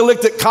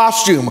apocalyptic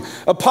costume?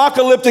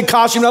 Apocalyptic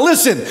costume. Now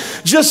listen,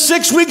 just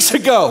 6 weeks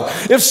ago,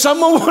 if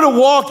someone would have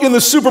walked in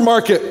the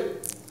supermarket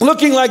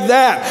looking like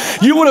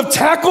that, you would have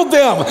tackled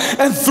them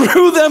and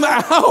threw them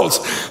out.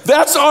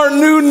 That's our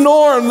new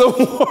norm. The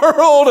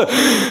world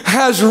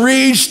has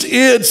reached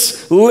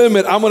its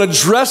limit. I'm going to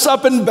dress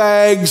up in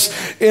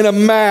bags, in a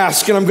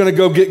mask, and I'm going to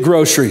go get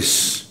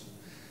groceries.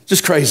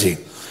 Just crazy.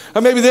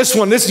 Or maybe this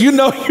one, you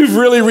know you've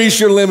really reached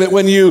your limit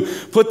when you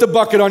put the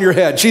bucket on your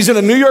head. She's in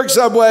a New York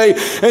subway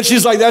and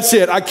she's like, that's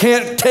it. I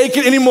can't take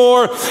it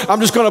anymore.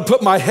 I'm just going to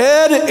put my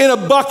head in a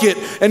bucket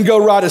and go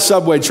ride a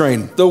subway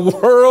train. The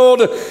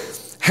world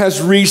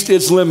has reached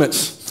its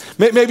limits.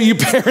 Maybe you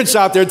parents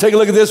out there, take a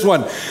look at this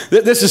one.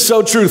 This is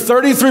so true.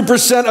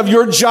 33% of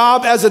your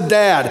job as a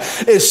dad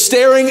is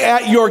staring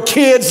at your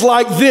kids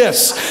like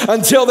this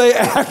until they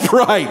act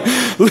right.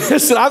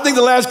 Listen, I think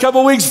the last couple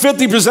of weeks,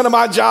 50% of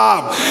my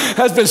job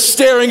has been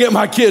staring at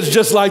my kids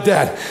just like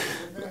that.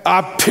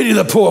 I pity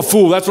the poor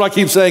fool. That's what I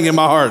keep saying in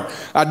my heart.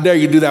 I dare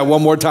you do that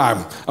one more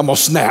time. I'm going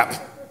to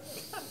snap.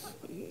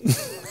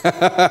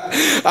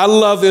 I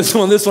love this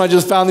one. This one I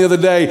just found the other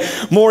day.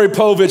 Maury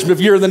Povich, if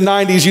you're in the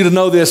 90s, you'd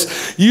know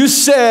this. You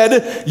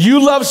said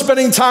you love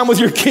spending time with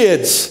your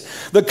kids.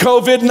 The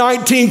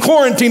COVID-19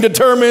 quarantine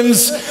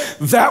determines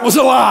that was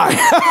a lie.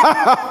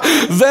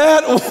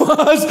 That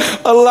was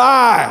a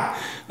lie.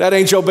 That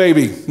ain't your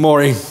baby,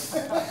 Maury.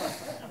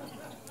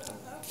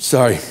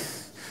 Sorry.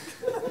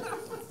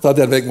 Thought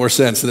that'd make more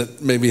sense than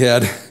it maybe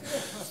had.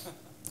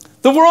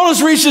 The world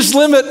has reached its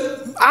limit.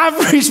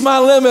 I've reached my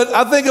limit.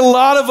 I think a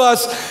lot of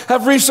us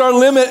have reached our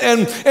limit.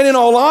 And in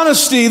all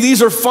honesty,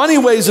 these are funny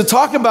ways to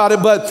talk about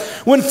it. But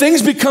when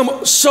things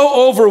become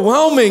so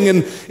overwhelming,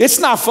 and it's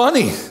not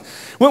funny.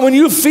 When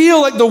you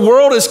feel like the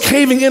world is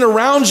caving in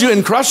around you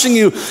and crushing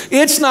you,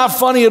 it's not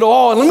funny at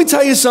all. And let me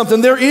tell you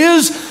something. There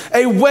is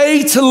a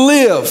way to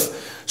live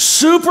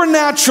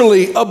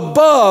supernaturally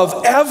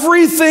above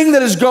everything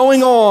that is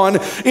going on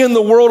in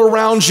the world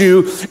around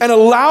you and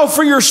allow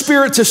for your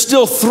spirit to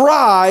still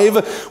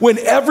thrive when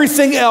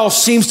everything else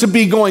seems to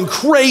be going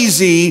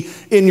crazy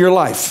in your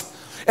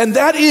life. And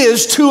that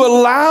is to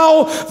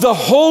allow the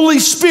Holy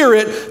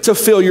Spirit to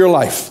fill your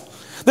life.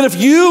 That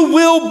if you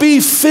will be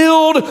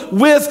filled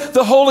with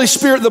the Holy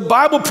Spirit, the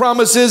Bible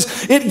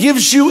promises it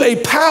gives you a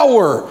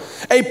power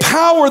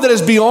that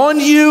is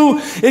beyond you.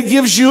 It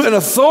gives you an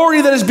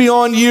authority that is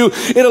beyond you.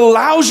 It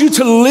allows you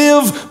to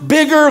live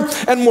bigger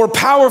and more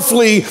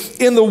powerfully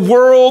in the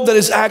world that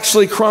is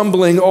actually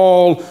crumbling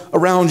all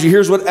around you.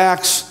 Here's what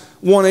Acts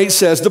 1:8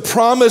 says. The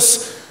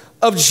promise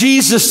of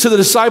Jesus to the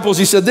disciples,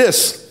 he said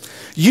this,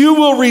 you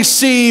will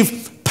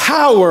receive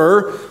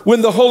power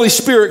when the Holy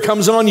Spirit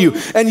comes on you,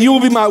 and you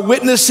will be my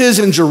witnesses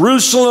in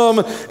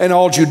Jerusalem and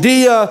all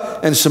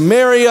Judea and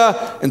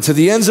Samaria and to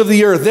the ends of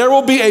the earth. There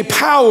will be a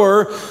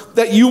power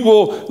that you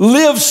will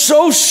live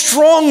so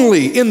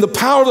strongly in the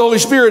power of the Holy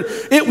Spirit,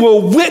 it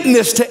will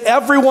witness to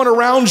everyone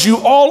around you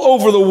all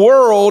over the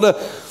world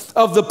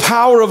of the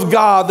power of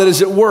God that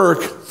is at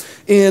work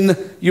in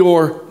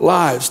your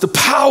lives. The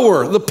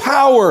power of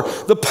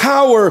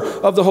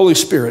the Holy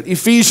Spirit.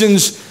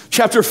 Ephesians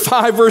chapter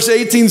 5, verse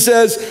 18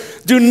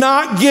 says, do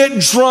not get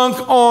drunk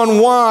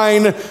on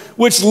wine,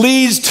 which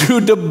leads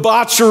to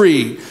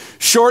debauchery.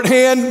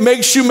 Shorthand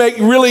makes you make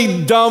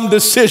really dumb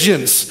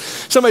decisions.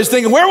 Somebody's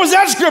thinking, where was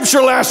that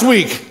scripture last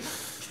week?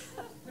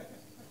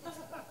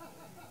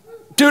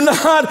 Do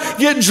not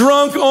get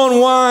drunk on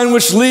wine,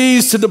 which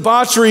leads to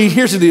debauchery.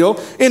 Here's the deal.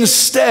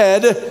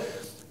 Instead,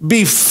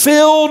 be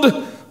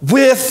filled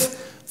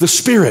with the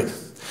Spirit.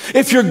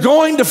 If you're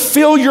going to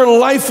fill your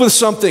life with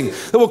something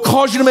that will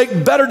cause you to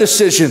make better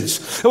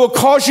decisions, that will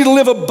cause you to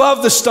live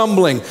above the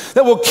stumbling,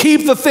 that will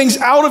keep the things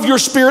out of your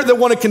spirit that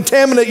want to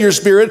contaminate your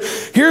spirit,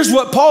 here's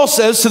what Paul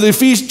says to the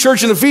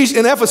church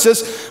in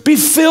Ephesus, be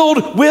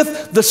filled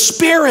with the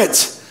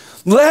Spirit.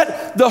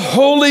 Let the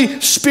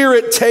Holy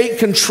Spirit take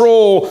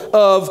control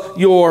of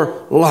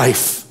your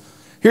life.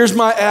 Here's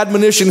my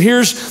admonition.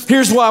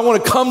 Here's why I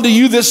want to come to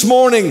you this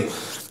morning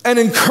and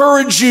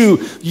encourage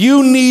you.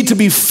 You need to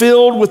be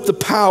filled with the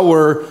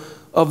power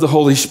of the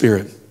Holy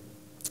Spirit.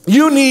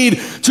 You need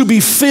to be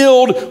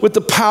filled with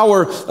the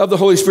power of the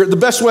Holy Spirit. The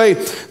best way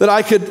that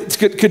I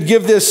could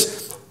give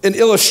this an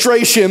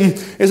illustration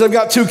is I've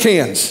got two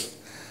cans.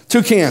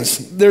 Two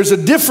cans. There's a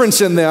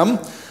difference in them.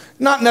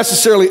 Not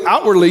necessarily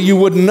outwardly, you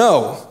wouldn't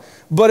know,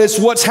 but it's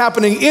what's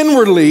happening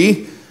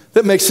inwardly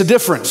that makes a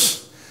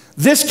difference.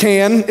 This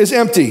can is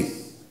empty.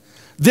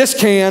 This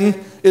can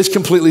is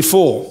completely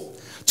full.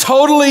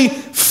 Totally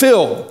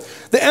filled.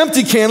 The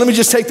empty can, let me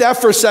just take that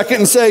for a second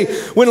and say,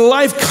 when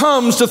life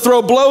comes to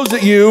throw blows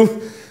at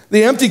you,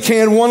 the empty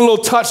can, one little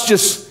touch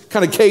just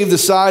kind of caved the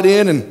side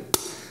in and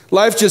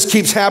life just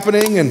keeps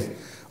happening and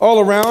all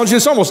around you.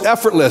 It's almost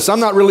effortless. I'm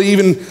not really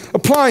even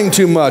applying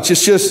too much.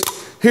 It's just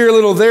here a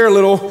little, there a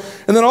little.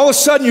 And then all of a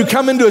sudden you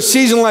come into a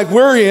season like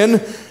we're in,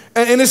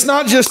 and it's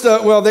not just,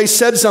 well, they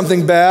said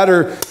something bad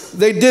or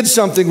they did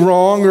something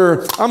wrong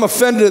or I'm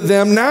offended at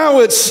them.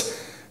 Now it's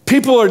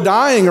people are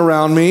dying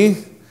around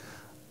me.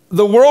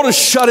 The world is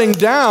shutting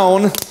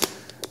down.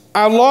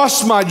 I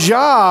lost my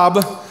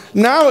job.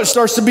 Now it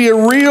starts to be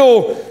a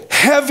real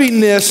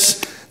heaviness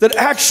that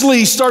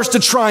actually starts to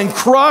try and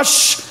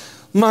crush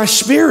my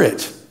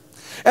spirit.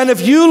 And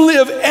if you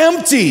live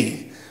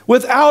empty,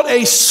 without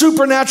a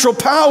supernatural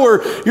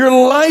power, your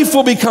life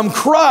will become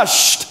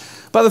crushed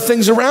by the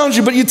things around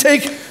you. But you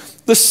take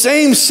the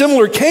same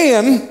similar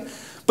can,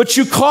 but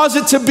you cause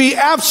it to be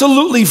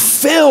absolutely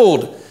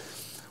filled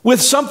with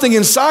something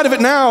inside of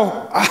it.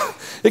 Now,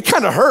 it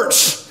kind of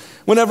hurts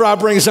whenever I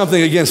bring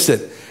something against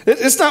it.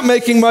 It's not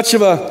making much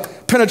of a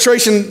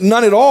penetration,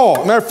 none at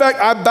all. Matter of fact,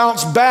 I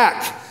bounce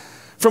back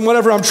from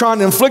whatever I'm trying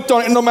to inflict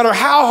on it, and no matter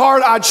how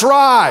hard I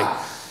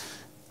try,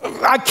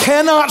 I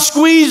cannot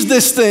squeeze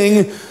this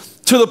thing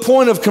to the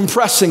point of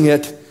compressing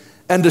it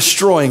and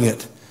destroying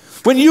it.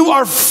 When you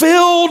are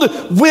filled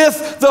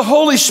with the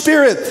Holy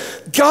Spirit,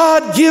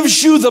 God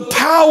gives you the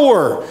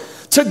power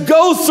to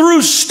go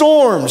through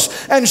storms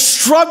and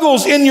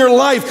struggles in your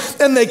life,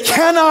 and they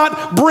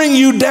cannot bring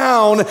you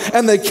down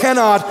and they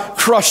cannot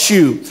crush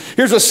you.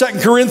 Here's what 2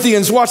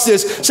 Corinthians, watch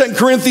this, 2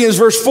 Corinthians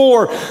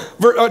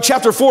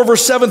chapter 4,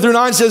 verse 7 through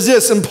 9 says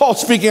this, and Paul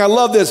speaking, I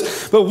love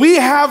this, but we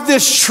have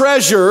this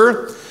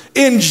treasure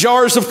in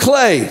jars of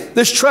clay,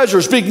 this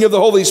treasure, speaking of the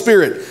Holy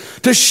Spirit,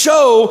 to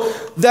show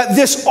that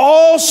this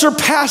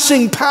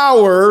all-surpassing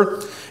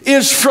power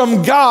is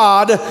from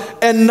God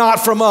and not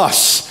from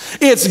us.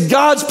 It's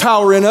God's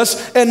power in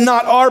us and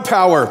not our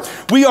power.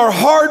 We are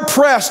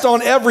hard-pressed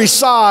on every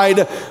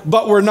side,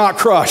 but we're not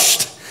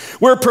crushed.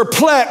 We're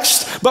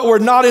perplexed, but we're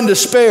not in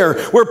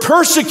despair. We're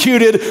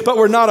persecuted, but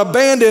we're not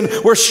abandoned.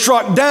 We're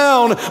struck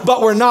down, but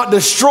we're not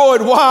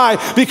destroyed. Why?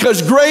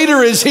 Because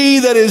greater is He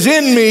that is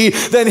in me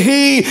than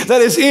he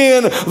that is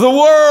in the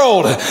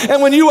world.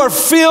 And when you are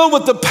filled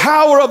with the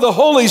power of the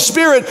Holy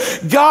Spirit,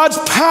 God's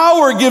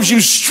power gives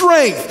you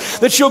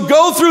strength that you'll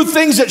go through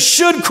things that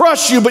should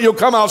crush you, but you'll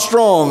come out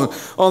strong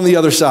on the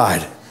other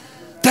side.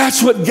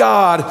 That's what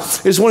God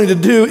is wanting to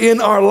do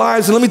in our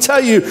lives. And let me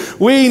tell you,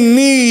 we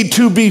need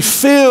to be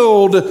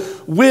filled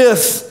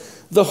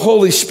with the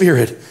Holy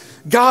Spirit.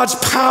 God's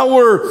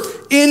power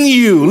in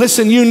you.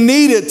 Listen, you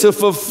need it to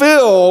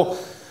fulfill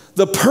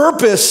the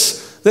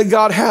purpose that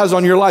God has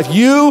on your life.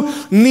 You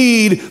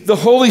need the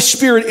Holy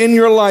Spirit in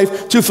your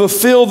life to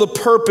fulfill the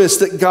purpose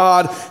that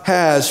God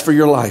has for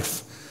your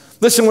life.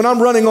 Listen, when I'm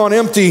running on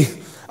empty,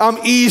 I'm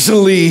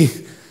easily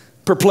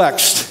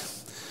perplexed.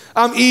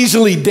 I'm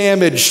easily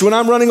damaged. When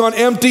I'm running on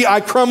empty, I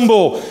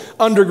crumble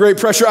under great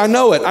pressure. I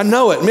know it.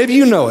 Maybe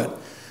you know it.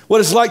 What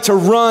it's like to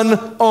run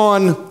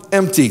on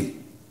empty.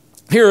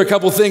 Here are a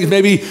couple things.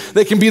 Maybe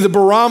they can be the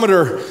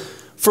barometer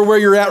for where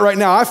you're at right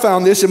now. I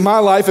found this in my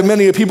life and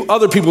many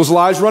other people's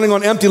lives. Running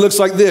on empty looks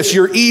like this.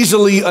 You're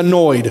easily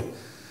annoyed.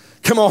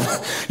 Come on.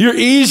 You're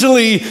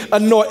easily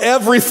annoyed.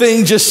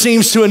 Everything just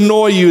seems to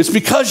annoy you. It's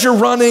because you're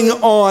running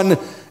on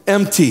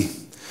empty.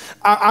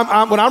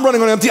 When I'm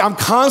running on empty, I'm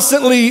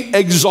constantly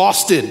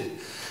exhausted.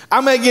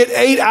 I may get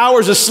 8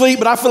 hours of sleep,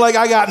 but I feel like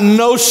I got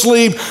no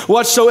sleep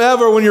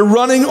whatsoever. When you're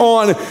running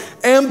on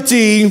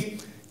empty,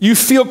 You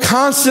feel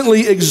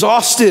constantly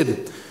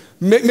exhausted.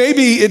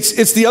 Maybe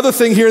it's the other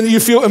thing here that you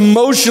feel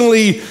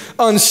emotionally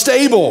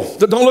unstable.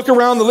 Don't look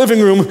around the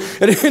living room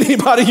at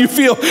anybody you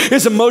feel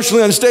is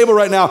emotionally unstable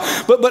right now.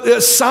 But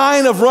a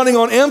sign of running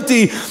on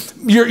empty,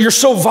 you're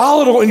so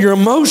volatile in your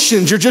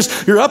emotions.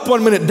 You're up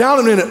 1 minute, down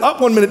a minute,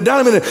 up 1 minute,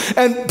 down a minute.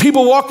 And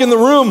people walk in the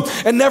room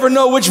and never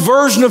know which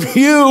version of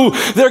you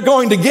they're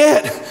going to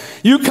get.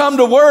 You come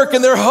to work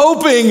and they're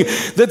hoping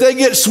that they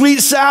get Sweet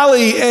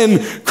Sally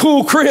and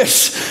Cool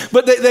Chris,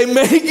 but they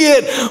may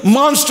get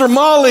Monster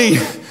Molly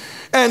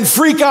and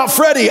Freak Out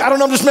Freddy. I don't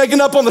know, I'm just making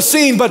up on the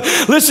scene, but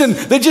listen,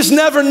 they just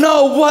never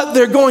know what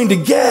they're going to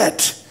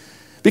get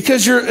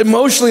because you're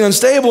emotionally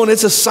unstable, and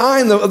it's a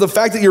sign of the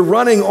fact that you're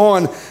running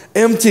on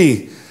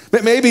empty.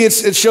 Maybe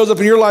it shows up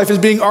in your life as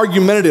being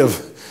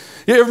argumentative.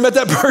 You ever met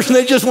that person?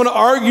 They just want to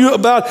argue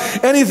about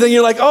anything.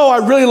 You're like, oh,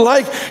 I really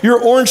like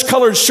your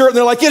orange-colored shirt. And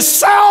they're like, it's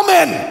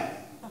salmon.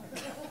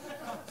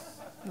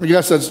 I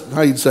guess that's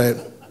how you'd say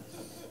it.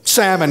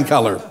 Salmon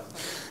color.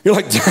 You're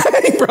like,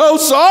 dang, bro,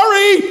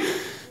 sorry.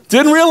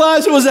 Didn't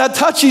realize it was that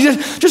touchy.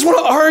 Just want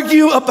to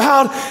argue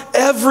about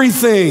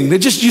everything. You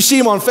see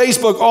them on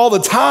Facebook all the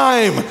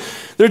time.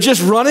 They're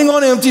just running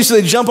on empty, so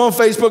they jump on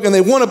Facebook and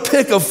they want to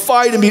pick a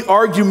fight and be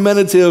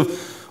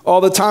argumentative all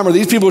the time. Or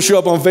these people show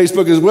up on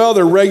Facebook as well.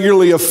 They're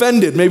regularly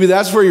offended. Maybe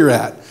that's where you're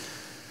at.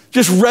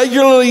 Just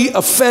regularly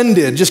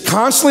offended, just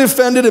constantly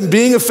offended and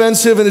being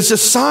offensive. And it's a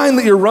sign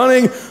that you're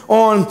running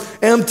on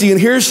empty. And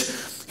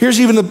here's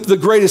even the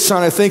greatest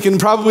sign, I think, and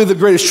probably the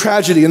greatest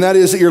tragedy, and that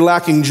is that you're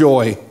lacking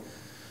joy.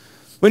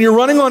 When you're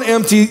running on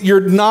empty, you're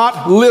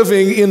not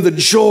living in the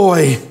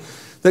joy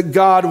that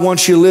God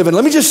wants you to live in.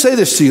 Let me just say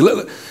this to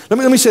you. Let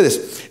me say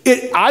this.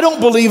 I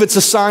don't believe it's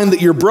a sign that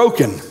you're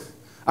broken.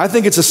 I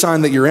think it's a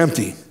sign that you're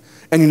empty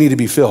and you need to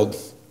be filled.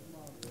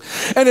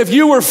 And if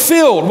you were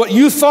filled, what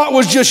you thought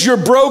was just you're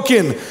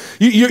broken, this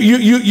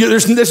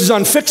is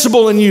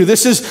unfixable in you.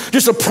 This is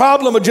just a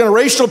problem, a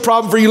generational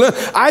problem for you.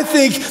 I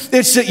think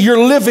it's that you're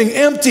living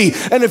empty.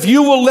 And if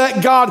you will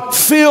let God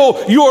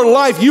fill your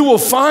life, you will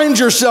find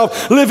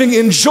yourself living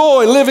in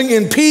joy, living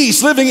in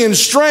peace, living in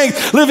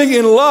strength, living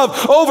in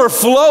love,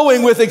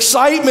 overflowing with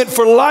excitement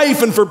for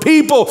life and for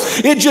people.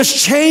 It just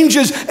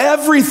changes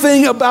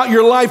everything about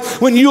your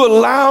life when you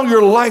allow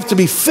your life to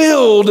be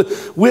filled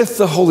with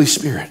the Holy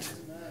Spirit.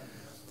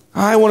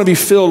 I want to be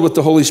filled with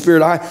the Holy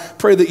Spirit. I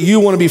pray that you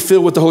want to be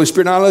filled with the Holy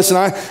Spirit. Now listen,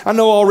 I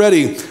know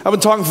already, I've been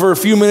talking for a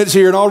few minutes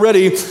here, and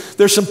already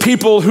there's some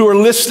people who are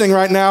listening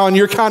right now and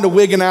you're kind of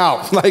wigging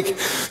out. Like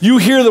you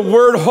hear the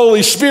word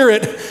Holy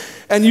Spirit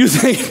and you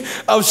think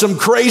of some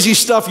crazy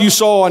stuff you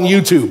saw on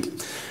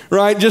YouTube.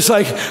 Right? Just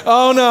like,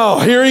 oh no,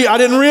 I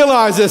didn't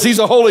realize this. He's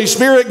a Holy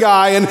Spirit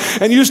guy.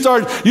 And you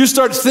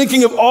start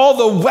thinking of all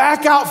the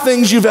whack out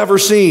things you've ever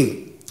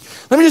seen.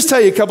 Let me just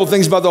tell you a couple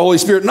things about the Holy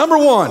Spirit. Number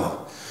one,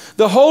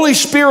 the Holy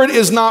Spirit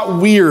is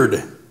not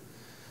weird.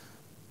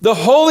 The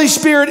Holy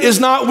Spirit is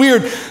not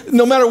weird.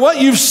 No matter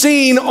what you've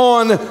seen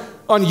on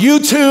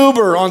YouTube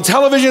or on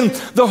television,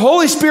 the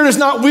Holy Spirit is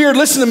not weird.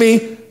 Listen to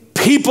me.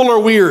 People are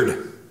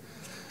weird.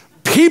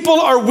 People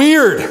are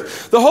weird.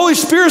 The Holy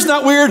Spirit is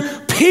not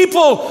weird.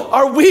 People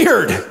are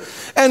weird.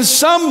 And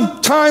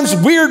sometimes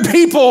weird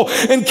people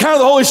encounter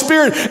the Holy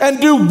Spirit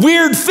and do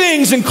weird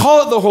things and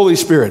call it the Holy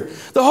Spirit.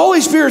 The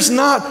Holy Spirit's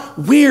not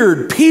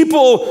weird.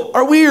 People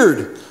are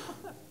weird.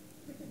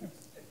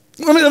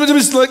 Let me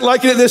just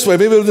liken it this way.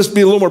 Maybe it'll just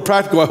be a little more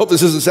practical. I hope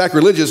this isn't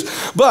sacrilegious.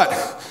 But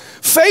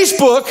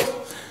Facebook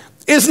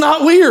is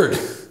not weird.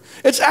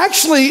 It's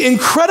actually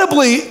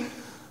incredibly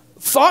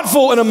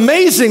thoughtful and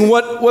amazing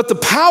what the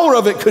power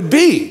of it could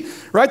be.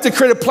 Right? To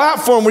create a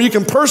platform where you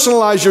can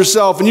personalize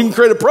yourself and you can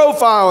create a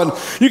profile and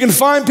you can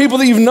find people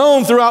that you've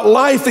known throughout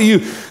life that you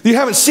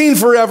haven't seen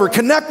forever,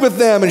 connect with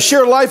them and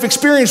share life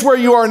experience where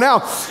you are now.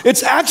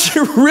 It's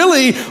actually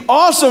really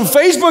awesome.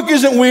 Facebook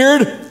isn't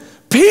weird.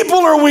 People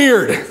are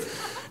weird.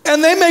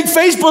 And they make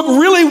Facebook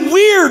really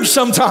weird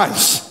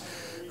sometimes,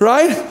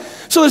 right?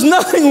 So there's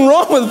nothing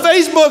wrong with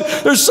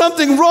Facebook. There's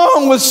something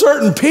wrong with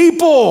certain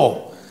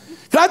people.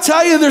 Can I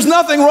tell you, there's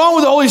nothing wrong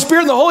with the Holy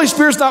Spirit, and the Holy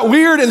Spirit's not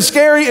weird and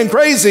scary and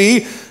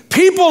crazy.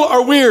 People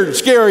are weird,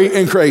 scary,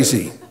 and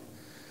crazy.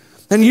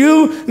 And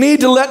you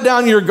need to let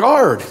down your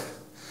guard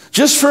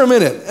just for a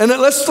minute. And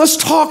let's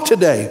talk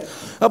today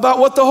about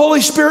what the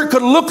Holy Spirit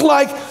could look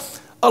like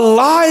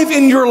alive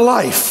in your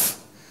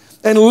life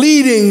and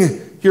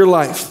leading your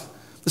life.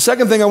 The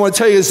second thing I want to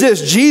tell you is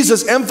this.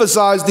 Jesus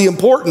emphasized the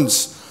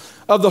importance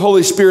of the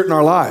Holy Spirit in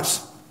our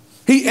lives.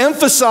 He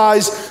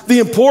emphasized the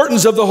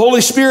importance of the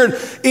Holy Spirit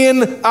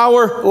in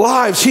our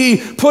lives. He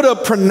put a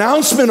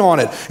pronouncement on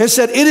it and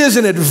said, it is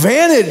an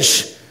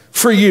advantage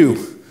for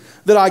you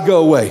that I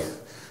go away.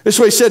 This is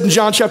what he said in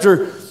John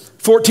chapter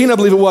 14, I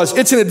believe it was.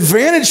 It's an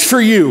advantage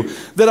for you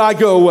that I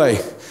go away.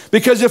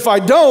 Because if I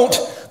don't,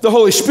 the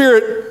Holy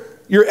Spirit,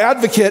 your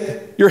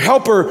advocate, your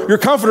helper, your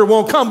comforter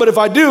won't come. But if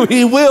I do,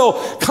 he will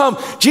come.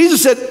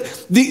 Jesus said,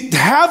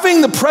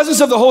 having the presence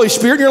of the Holy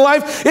Spirit in your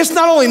life, it's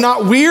not only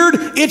not weird,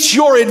 it's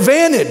your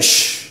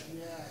advantage.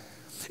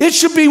 It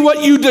should be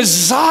what you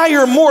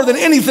desire more than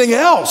anything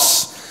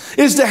else.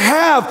 is to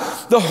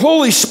have the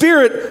Holy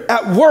Spirit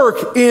at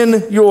work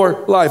in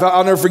your life.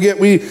 I'll never forget,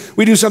 we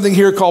do something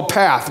here called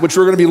Path, which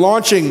we're going to be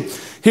launching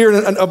here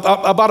in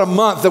about a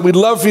month, that we'd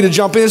love for you to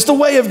jump in. It's the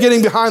way of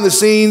getting behind the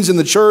scenes in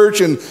the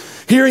church and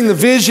hearing the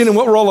vision and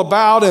what we're all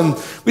about.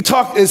 And we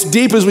talk as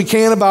deep as we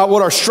can about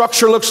what our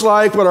structure looks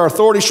like, what our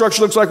authority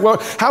structure looks like,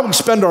 how we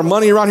spend our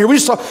money around here. We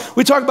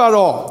talk about it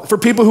all for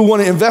people who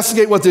want to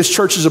investigate what this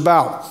church is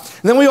about.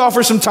 And then we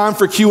offer some time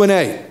for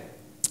Q&A.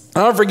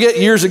 I'll never forget,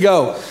 years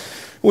ago,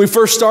 when we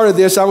first started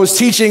this, I was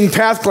teaching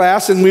Path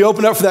class, and we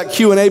opened up for that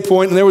Q&A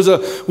point, and there was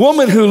a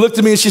woman who looked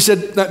at me and she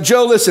said, "Now,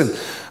 Joe, listen,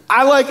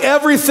 I like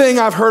everything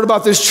I've heard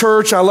about this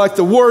church. I like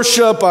the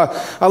worship.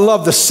 I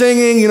love the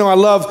singing. You know, I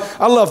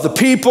love the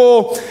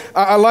people.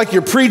 I like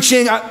your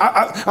preaching.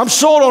 I'm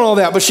sold on all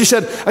that." But she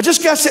said,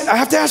 I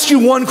have to ask you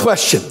one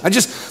question.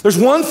 There's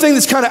one thing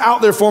that's kind of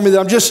out there for me that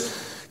I'm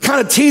just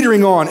kind of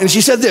teetering on. And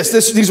she said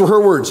these were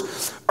her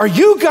words. "Are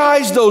you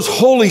guys those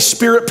Holy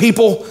Spirit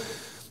people?"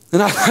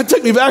 And that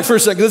took me back for a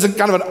second. This is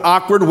kind of an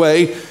awkward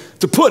way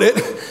to put it.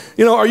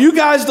 You know, are you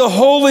guys the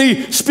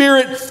Holy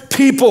Spirit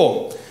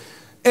people?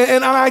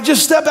 And I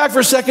just stepped back for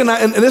a second,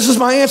 and this is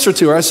my answer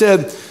to her. I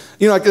said,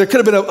 you know, there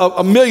could have been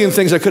a million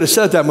things I could have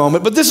said at that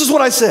moment, but this is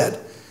what I said.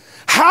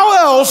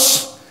 How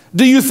else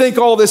do you think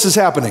all this is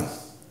happening?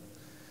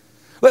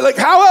 Like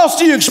how else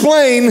do you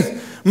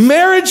explain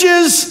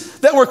marriages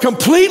that were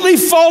completely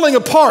falling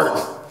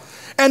apart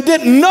and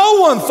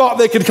no one thought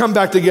they could come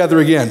back together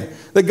again,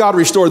 that God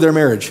restored their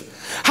marriage?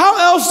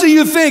 How else do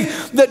you think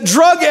that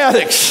drug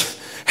addicts,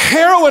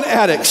 heroin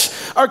addicts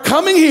are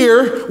coming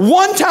here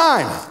one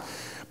time,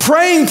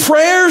 praying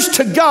prayers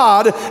to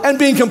God and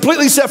being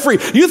completely set free?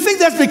 You think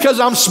that's because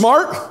I'm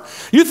smart?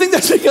 You think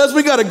that's because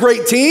we got a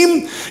great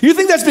team? You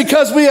think that's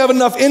because we have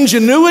enough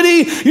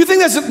ingenuity? You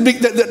think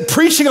that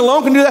preaching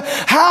alone can do that?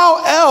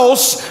 How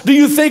else do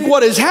you think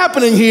what is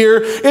happening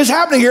here is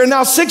happening here? And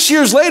now 6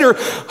 years later,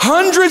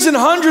 hundreds and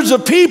hundreds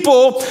of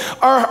people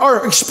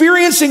are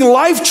experiencing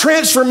life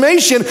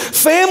transformation.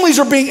 Families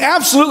are being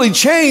absolutely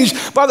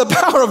changed by the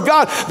power of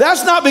God.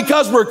 That's not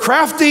because we're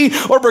crafty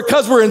or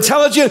because we're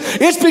intelligent.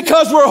 It's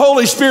because we're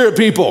Holy Spirit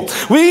people.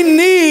 We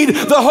need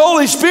the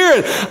Holy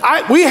Spirit.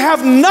 We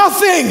have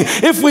nothing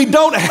if we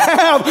don't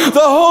have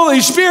the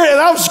Holy Spirit. And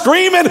I'm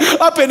screaming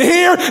up in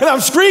here and I'm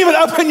screaming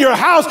up in your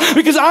house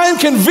because I am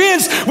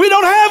convinced we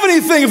don't have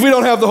anything if we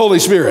don't have the Holy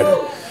Spirit.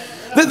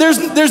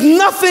 There's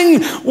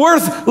nothing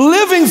worth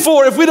living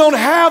for if we don't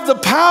have the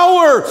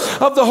power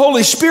of the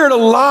Holy Spirit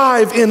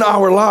alive in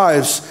our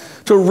lives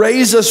to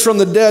raise us from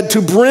the dead,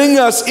 to bring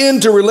us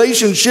into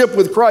relationship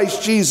with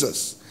Christ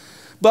Jesus.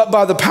 But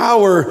by the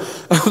power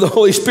of the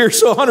Holy Spirit,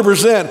 so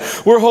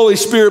 100%, we're Holy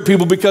Spirit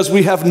people because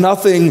we have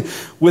nothing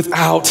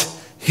without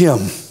Him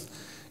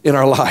in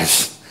our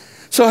lives.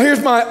 So here's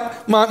my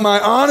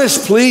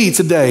honest plea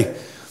today,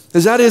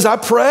 I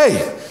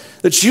pray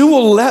that you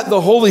will let the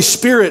Holy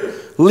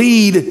Spirit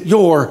lead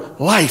your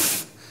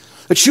life,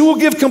 that you will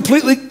give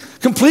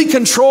complete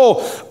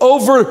control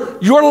over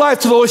your life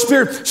to the Holy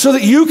Spirit so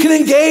that you can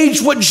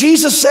engage what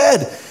Jesus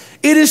said.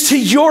 It is to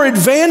your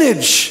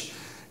advantage.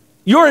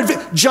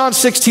 John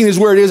 16 is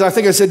where it is. I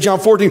think I said John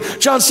 14.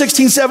 John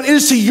 16:7. It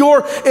is to your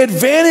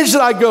advantage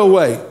that I go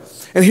away.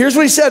 And here's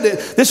what he said.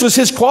 This was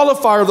his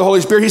qualifier of the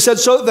Holy Spirit. He said,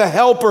 so that the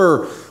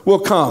helper will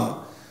come.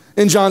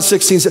 In John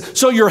 16,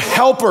 so your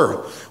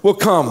helper will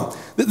come.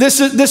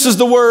 This is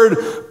the word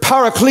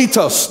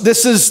parakletos.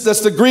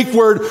 That's the Greek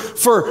word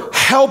for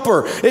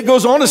helper. It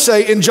goes on to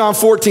say in John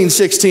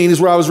 14:16 is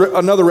where I was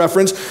another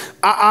reference.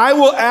 I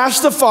will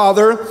ask the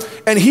Father,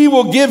 and He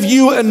will give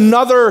you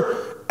another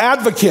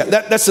advocate.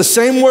 That's the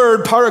same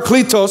word,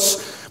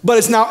 parakletos, but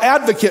it's now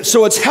advocate.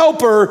 So it's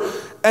helper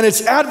and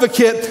it's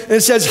advocate, and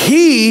it says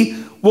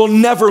He will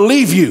never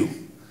leave you.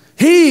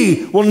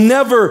 He will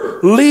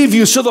never leave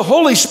you. So the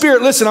Holy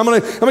Spirit, listen, I'm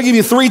gonna give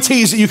you 3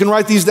 T's that you can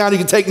write these down. You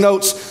can take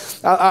notes.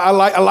 I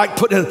like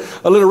putting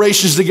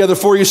alliterations together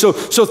for you. So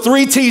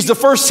 3 T's. The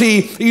first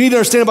T you need to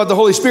understand about the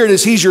Holy Spirit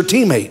is He's your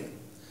teammate.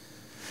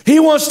 He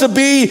wants to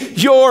be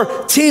your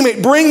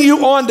teammate, bring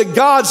you onto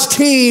God's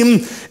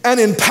team and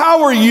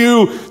empower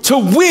you to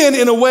win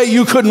in a way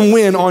you couldn't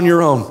win on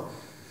your own.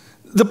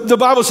 The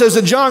Bible says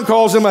that John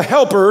calls Him a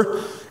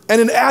helper and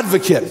an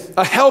advocate.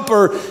 A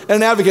helper and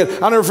an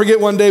advocate. I'll never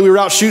forget one day we were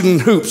out shooting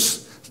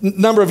hoops. A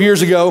number of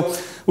years ago,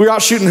 we were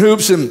out shooting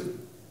hoops, and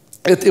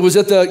it was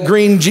at the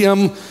Green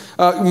Gym.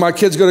 My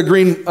kids go to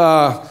Green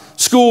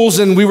schools,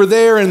 and we were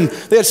there, and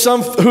they had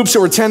some hoops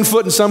that were 10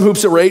 foot and some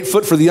hoops that were 8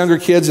 foot for the younger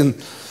kids. And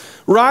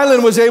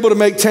Rylan was able to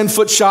make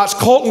 10-foot shots.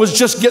 Colton was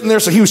just getting there,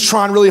 so he was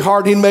trying really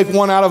hard. He'd make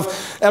one out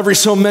of every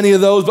so many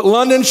of those. But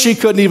London, she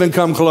couldn't even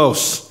come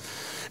close.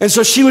 And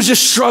so she was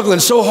just struggling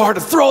so hard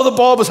to throw the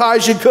ball as high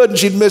as she could, and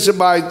she'd miss it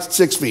by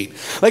 6 feet.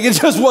 Like, it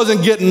just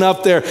wasn't getting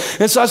up there.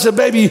 And so I said,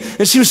 baby,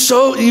 and she was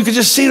so, you could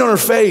just see it on her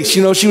face,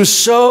 you know, she was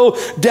so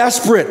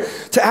desperate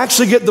to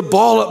actually get the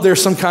ball up there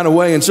some kind of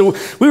way. And so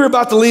we were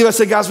about to leave. I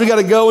said, guys, we got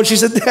to go. And she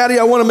said, Daddy,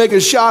 I want to make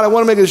a shot. I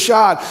want to make a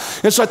shot.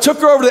 And so I took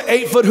her over to the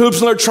 8-foot hoops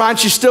and let her try, and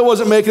she still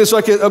wasn't making it. So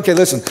I said, okay,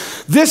 listen,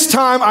 this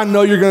time I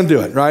know you're going to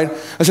do it, right?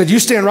 I said, you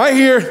stand right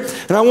here,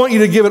 and I want you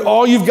to give it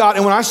all you've got.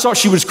 And when I saw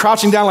she was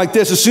crouching down like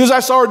this, as soon as I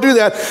saw her do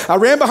that, I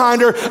ran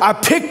behind her. I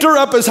picked her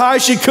up as high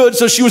as she could,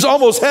 so she was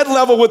almost head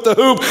level with the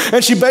hoop,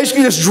 and she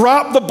basically just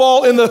dropped the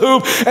ball in the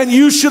hoop, and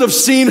you should have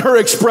seen her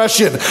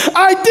expression.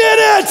 I did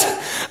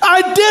it!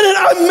 I did it!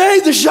 I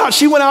made the shot.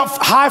 She went out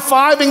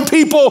high-fiving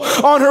people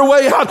on her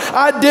way out.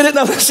 I did it.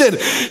 Now listen,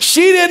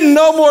 she didn't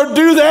no more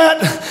do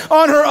that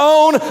on her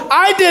own.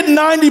 I did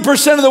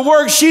 90% of the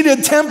work. She did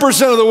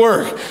 10% of the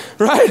work,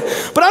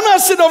 right? But I'm not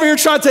sitting over here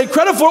trying to take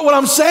credit for it. What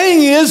I'm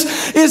saying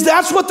is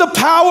that's what the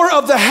power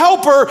of the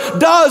helper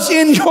does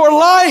in your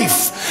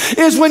life,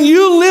 is when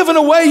you live in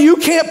a way you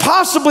can't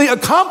possibly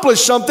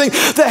accomplish something,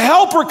 the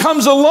helper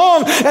comes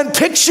along and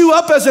picks you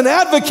up as an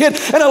advocate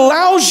and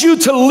allows you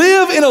to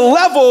live in a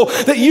level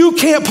that you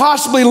can't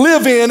possibly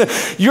live in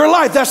your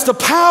life. That's the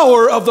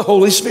power of the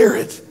Holy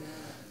Spirit.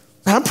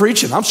 And I'm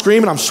preaching, I'm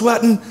screaming, I'm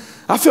sweating.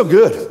 I feel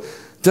good.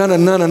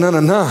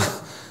 Da-na-na-na-na-na-na.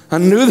 I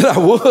knew that I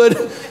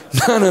would.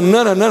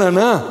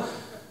 Na-na-na-na-na-na.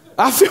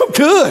 I feel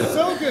good.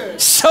 So good.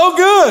 So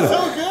good.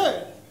 So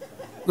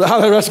good.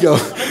 How'd the rest go?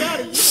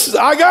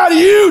 I got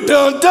you.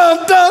 Dun, dun,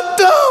 dun,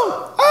 dun.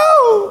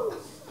 Oh.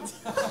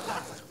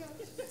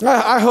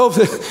 I hope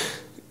that,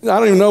 I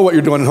don't even know what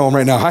you're doing at home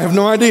right now. I have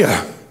no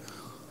idea.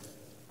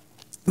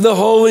 The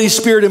Holy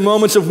Spirit in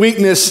moments of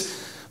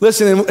weakness,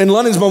 listen, in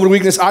London's moment of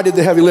weakness, I did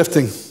the heavy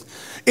lifting.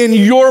 In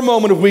your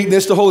moment of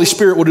weakness, the Holy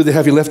Spirit will do the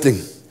heavy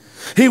lifting.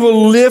 He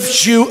will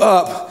lift you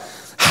up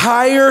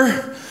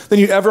higher than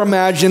you ever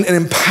imagined and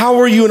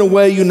empower you in a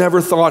way you never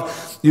thought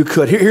you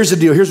could. Here's the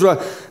deal. Here's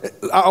what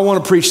I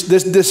want to preach.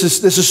 This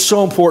is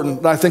so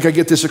important. I think I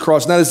get this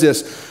across, and that is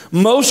this.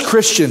 Most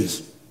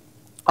Christians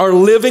are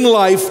living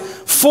life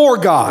for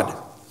God,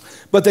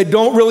 but they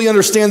don't really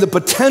understand the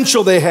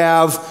potential they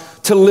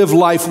have to live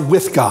life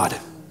with God.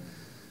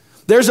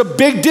 There's a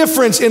big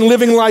difference in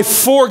living life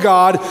for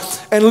God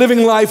and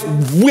living life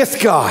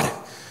with God.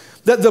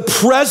 That the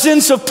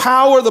presence of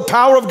power, the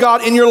power of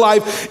God in your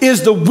life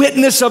is the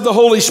witness of the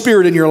Holy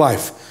Spirit in your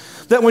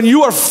life. That when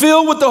you are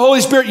filled with the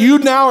Holy Spirit, you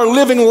now are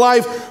living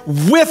life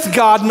with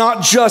God,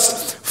 not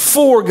just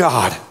for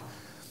God.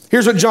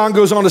 Here's what John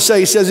goes on to say.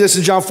 He says this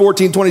in John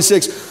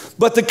 14:26.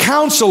 But the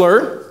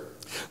Counselor,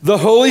 the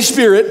Holy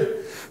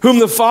Spirit, whom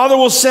the Father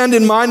will send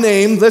in my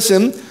name,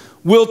 listen,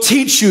 will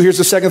teach you. Here's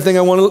the second thing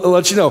I want to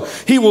let you know.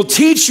 He will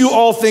teach you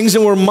all things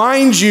and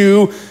remind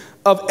you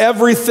of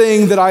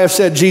everything that I have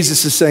said.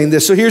 Jesus is saying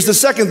this. So here's the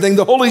second thing.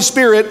 The Holy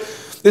Spirit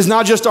is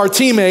not just our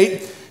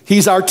teammate.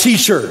 He's our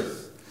teacher.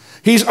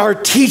 He's our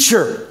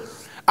teacher.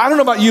 I don't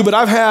know about you, but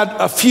I've had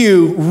a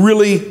few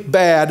really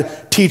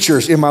bad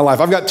teachers in my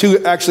life. I've got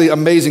two actually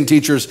amazing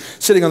teachers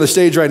sitting on the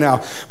stage right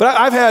now. But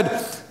I've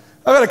had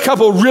a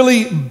couple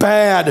really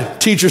bad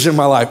teachers in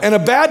my life. And a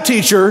bad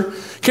teacher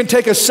can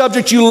take a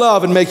subject you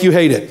love and make you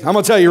hate it. I'm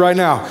going to tell you right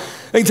now.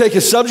 They can take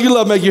a subject you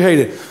love and make you hate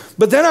it.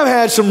 But then I've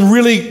had some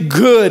really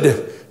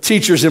good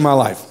teachers in my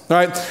life. All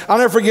right. I'll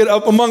never forget,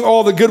 among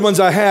all the good ones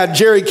I had,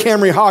 Jerry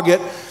Camry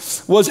Hoggett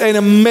was an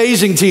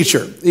amazing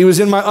teacher. He was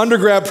in my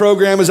undergrad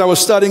program as I was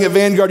studying at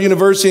Vanguard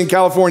University in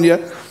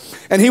California.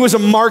 And he was a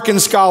Markan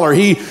scholar.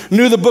 He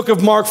knew the book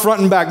of Mark front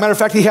and back. Matter of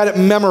fact, he had it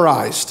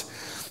memorized.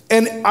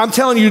 And I'm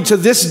telling you, to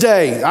this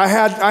day, I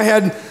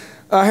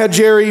had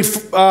Jerry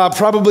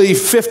probably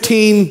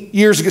 15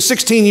 years ago,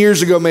 16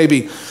 years ago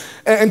maybe.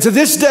 And to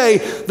this day,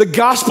 the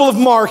Gospel of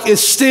Mark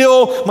is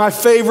still my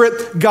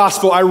favorite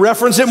gospel. I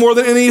reference it more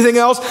than anything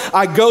else.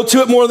 I go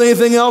to it more than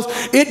anything else.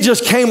 It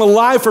just came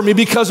alive for me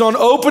because on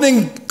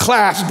opening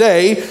class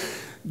day,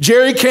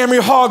 Jerry Camry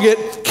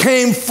Hoggett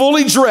came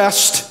fully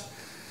dressed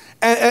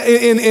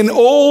in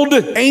old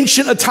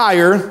ancient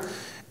attire.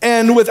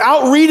 And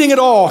without reading it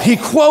all, he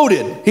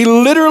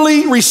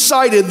literally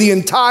recited the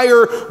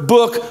entire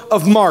book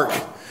of Mark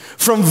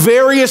from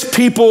various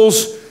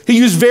people's. He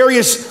used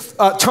various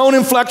tone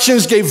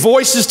inflections, gave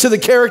voices to the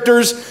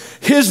characters.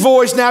 His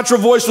voice, natural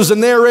voice, was the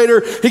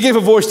narrator. He gave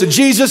a voice to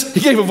Jesus. He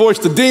gave a voice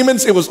to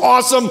demons. It was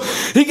awesome.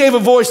 He gave a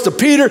voice to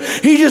Peter.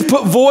 He just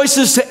put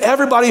voices to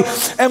everybody.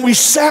 And we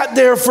sat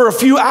there for a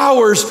few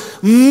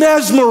hours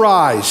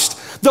mesmerized.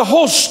 The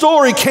whole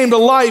story came to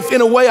life in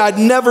a way I'd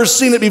never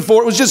seen it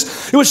before.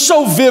 It was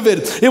so vivid.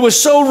 It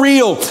was so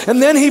real.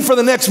 And then he, for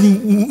the next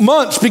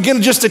months, began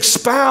to just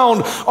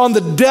expound on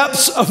the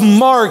depths of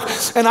Mark.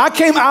 And I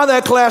came out of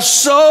that class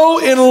so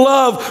in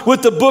love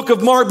with the book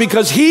of Mark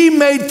because he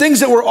made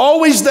things that were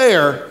always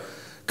there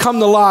come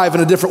to life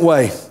in a different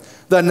way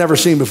that I'd never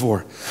seen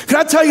before. Can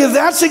I tell you,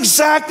 that's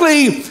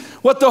exactly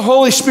what the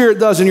Holy Spirit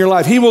does in your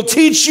life. He will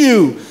teach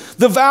you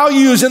the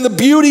values and the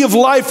beauty of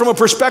life from a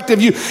perspective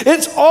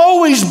it's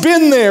always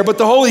been there, but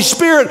the Holy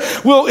Spirit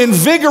will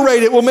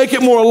invigorate it, will make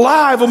it more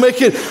alive, will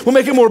make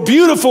it more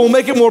beautiful, will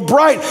make it more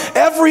bright.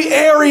 Every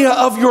area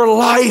of your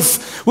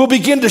life will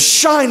begin to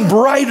shine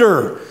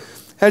brighter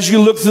as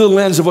you look through the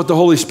lens of what the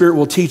Holy Spirit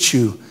will teach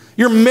you.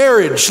 Your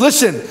marriage,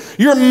 listen,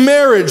 your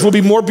marriage will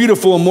be more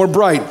beautiful and more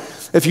bright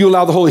if you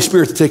allow the Holy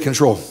Spirit to take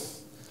control.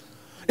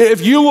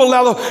 If you will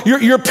allow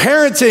your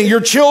parenting,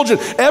 your children,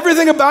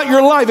 everything about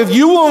your life, if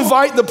you will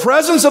invite the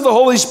presence of the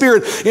Holy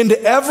Spirit into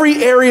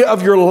every area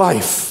of your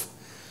life,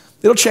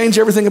 it'll change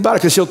everything about it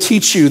because He'll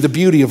teach you the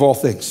beauty of all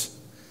things.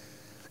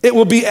 It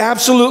will be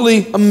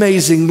absolutely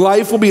amazing.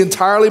 Life will be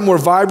entirely more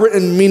vibrant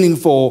and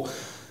meaningful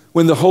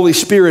when the Holy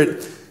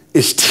Spirit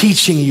is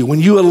teaching you,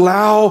 when you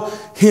allow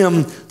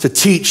Him to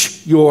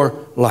teach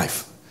your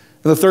life.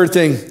 And the third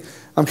thing,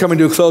 I'm coming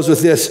to a close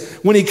with this.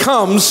 When He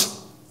comes,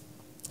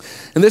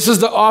 and this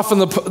is often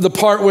the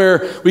part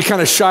where we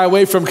kind of shy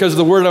away from because of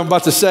the word I'm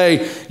about to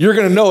say. You're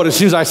going to know it as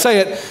soon as I say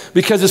it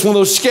because it's one of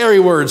those scary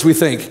words we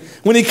think.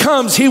 When He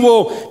comes, He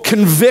will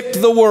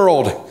convict the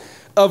world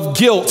of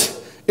guilt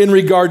in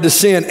regard to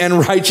sin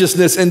and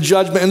righteousness and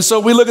judgment. And so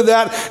we look at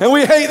that and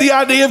we hate the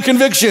idea of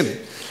conviction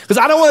because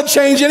I don't want to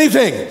change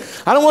anything.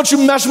 I don't want you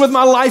messing with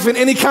my life in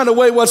any kind of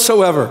way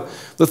whatsoever.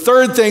 The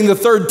third thing, the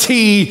third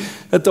T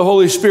that the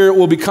Holy Spirit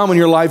will become in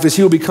your life is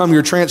He will become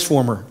your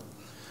transformer.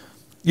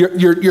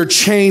 Your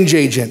change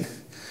agent.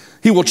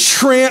 He will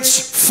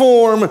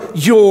transform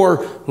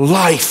your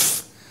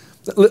life.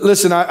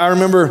 Listen, I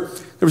remember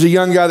there was a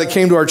young guy that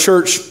came to our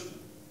church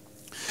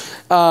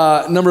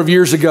a number of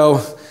years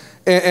ago,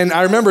 and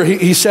I remember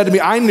he said to me,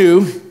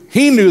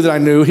 he knew that I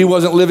knew he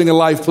wasn't living a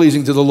life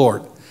pleasing to the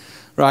Lord,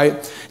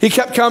 right? He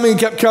kept coming.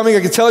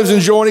 I could tell he was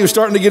enjoying it. He was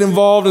starting to get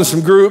involved in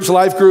some groups,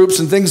 life groups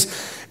and things.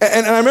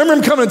 And I remember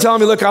him coming and telling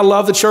me, look, I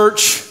love the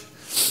church.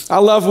 I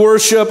love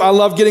worship. I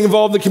love getting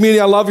involved in the community.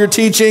 I love your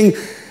teaching.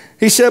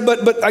 He said,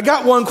 but I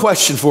got one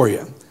question for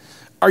you.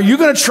 Are you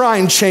going to try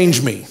and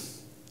change me?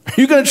 Are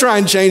you going to try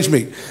and change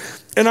me?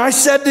 And I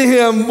said to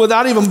him,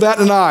 without even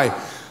batting an eye,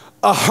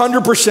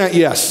 100%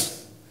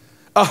 yes.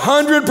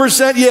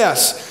 100%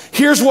 yes.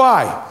 Here's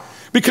why.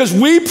 Because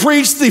we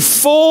preach the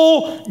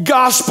full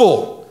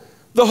gospel,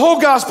 the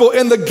whole gospel.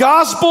 And the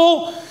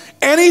gospel,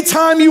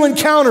 anytime you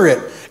encounter it,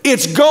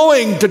 it's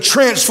going to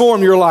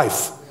transform your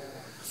life.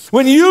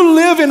 When you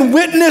live in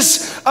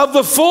witness of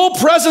the full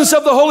presence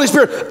of the Holy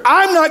Spirit,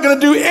 I'm not going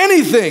to do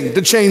anything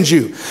to change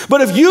you.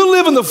 But if you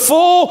live in the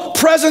full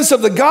presence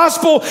of the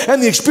gospel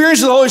and the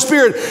experience of the Holy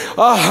Spirit,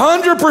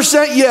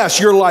 100% yes,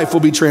 your life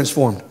will be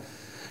transformed.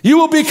 You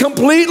will be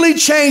completely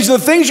changed. The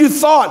things you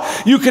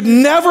thought you could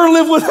never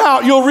live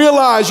without, you'll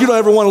realize you don't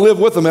ever want to live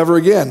with them ever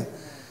again.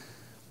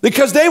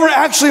 Because they were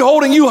actually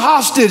holding you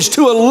hostage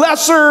to a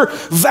lesser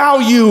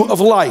value of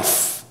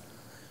life.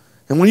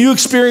 And when you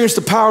experience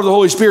the power of the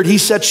Holy Spirit, He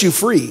sets you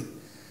free.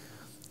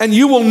 And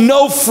you will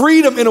know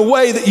freedom in a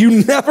way that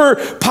you never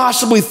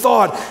possibly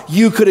thought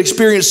you could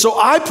experience. So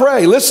I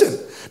pray, listen,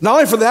 not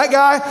only for that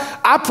guy,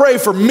 I pray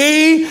for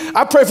me.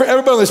 I pray for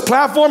everybody on this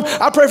platform.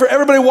 I pray for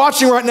everybody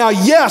watching right now.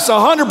 Yes,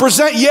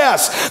 100%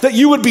 yes, that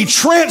you would be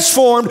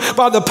transformed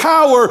by the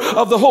power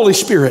of the Holy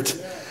Spirit.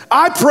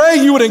 I pray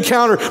you would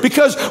encounter,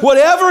 because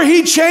whatever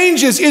He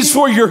changes is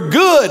for your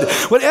good.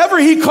 Whatever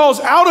He calls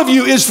out of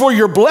you is for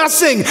your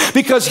blessing,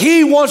 because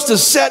He wants to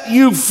set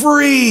you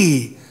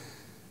free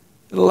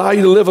and allow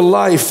you to live a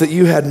life that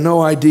you had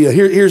no idea.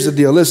 Here's the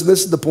deal. Listen,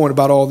 this is the point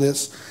about all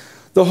this.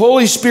 The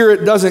Holy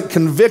Spirit doesn't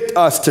convict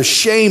us to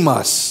shame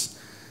us.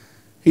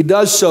 He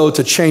does so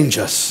to change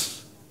us.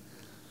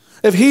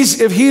 If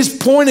he's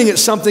pointing at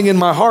something in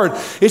my heart,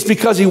 it's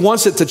because He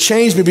wants it to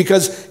change me,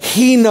 because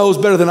He knows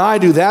better than I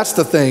do. That's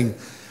the thing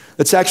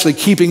that's actually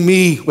keeping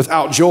me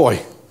without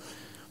joy.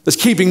 That's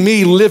keeping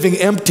me living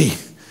empty.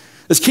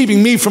 That's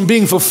keeping me from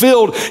being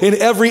fulfilled in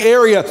every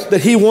area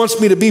that He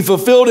wants me to be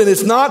fulfilled in.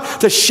 It's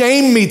not to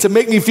shame me, to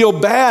make me feel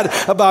bad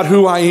about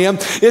who I am.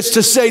 It's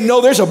to say,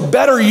 no, there's a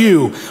better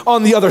you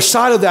on the other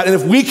side of that. And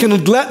if we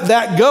can let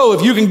that go,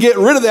 if you can get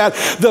rid of that,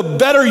 the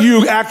better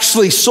you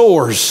actually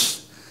soars.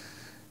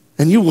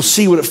 And you will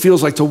see what it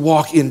feels like to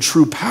walk in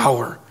true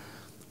power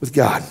with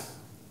God.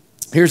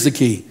 Here's the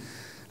key.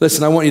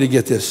 Listen, I want you to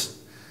get this.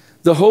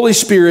 The Holy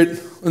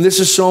Spirit, and this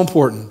is so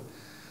important,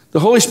 the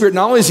Holy Spirit,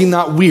 not only is He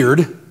not weird,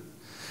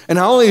 and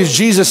not only does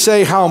Jesus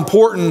say how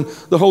important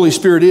the Holy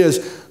Spirit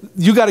is,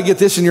 you got to get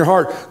this in your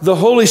heart. The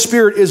Holy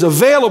Spirit is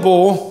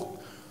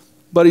available,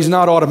 but He's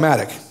not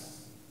automatic.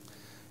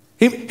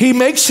 He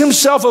makes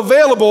Himself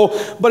available,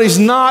 but He's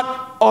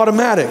not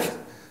automatic.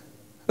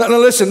 Now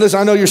listen,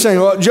 I know you're saying,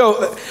 well,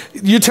 Joe,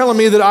 you're telling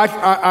me that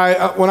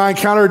I when I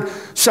encountered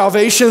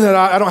salvation that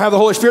I don't have the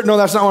Holy Spirit? No,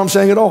 that's not what I'm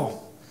saying at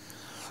all.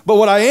 But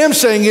what I am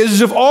saying is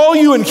if all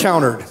you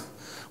encountered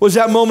was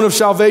that moment of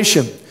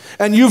salvation,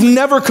 and you've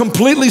never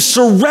completely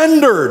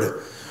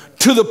surrendered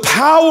to the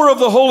power of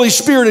the Holy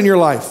Spirit in your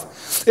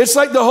life, it's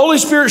like the Holy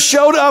Spirit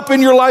showed up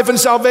in your life in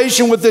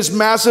salvation with this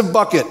massive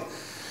bucket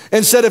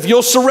and said, if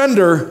you'll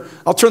surrender,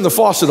 I'll turn the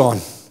faucet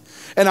on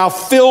and I'll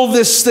fill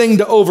this thing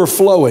to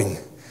overflowing.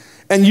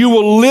 and you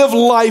will live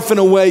life in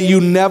a way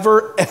you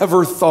never,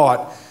 ever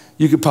thought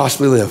you could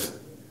possibly live.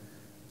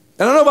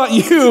 And I don't know about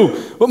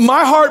you, but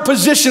my heart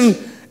position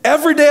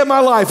every day of my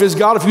life is,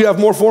 God, if you have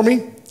more for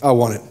me, I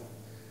want it.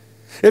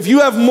 If you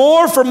have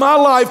more for my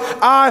life,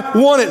 I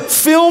want it.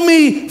 Fill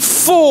me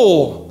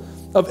full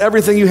of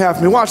everything you have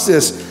for me. Watch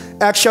this.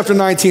 Acts chapter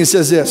 19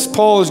 says this.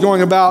 Paul is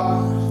going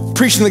about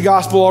preaching the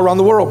gospel all around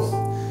the world.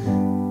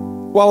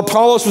 While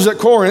Apollos was at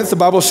Corinth, the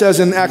Bible says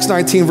in Acts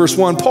 19 verse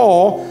 1,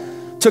 Paul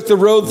took the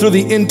road through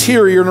the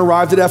interior and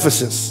arrived at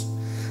Ephesus.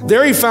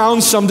 There he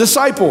found some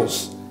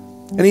disciples.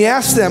 And he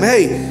asked them,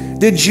 hey,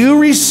 did you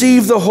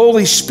receive the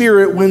Holy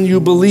Spirit when you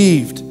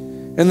believed?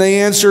 And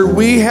they answered,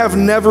 we have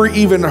never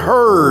even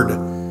heard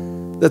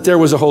that there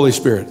was a Holy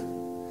Spirit.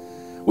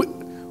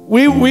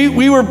 We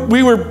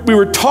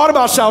were taught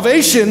about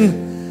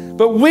salvation,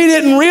 but we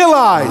didn't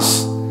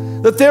realize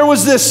that there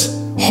was this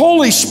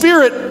Holy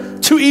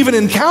Spirit to even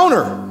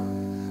encounter.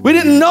 We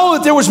didn't know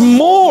that there was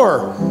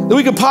more that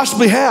we could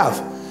possibly have.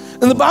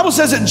 And the Bible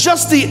says that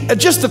just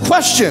the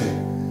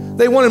question,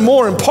 they wanted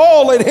more, and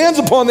Paul laid hands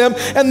upon them,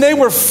 and they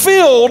were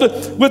filled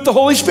with the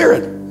Holy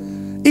Spirit.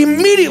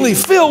 Immediately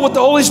filled with the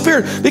Holy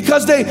Spirit,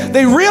 because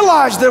they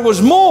realized there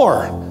was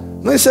more.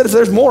 And they said, if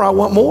there's more, I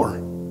want more.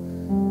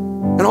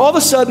 And all of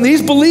a sudden,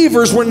 these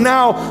believers were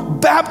now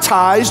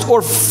baptized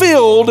or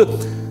filled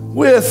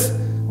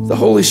with the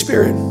Holy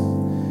Spirit.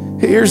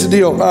 Here's the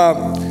deal.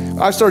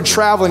 I started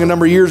traveling a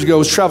number of years ago. I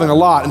was traveling a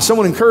lot, and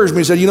someone encouraged me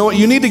and said, you know what,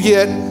 you need to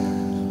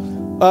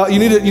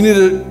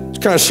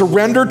kind of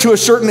surrender to a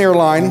certain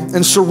airline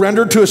and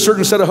surrender to a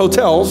certain set of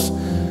hotels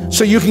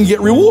so you can get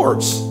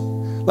rewards.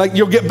 Like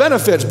you'll get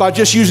benefits by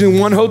just using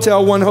one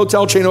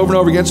hotel chain over and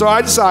over again. So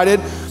I decided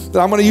that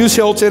I'm going to use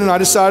Hilton, and I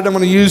decided I'm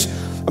going to use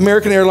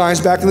American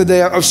Airlines. Back in the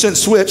day, I've since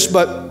switched,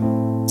 but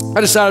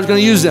I decided I was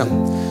going to use them.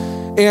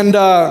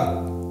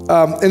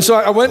 And so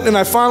I went, and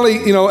I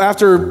finally,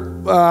 after,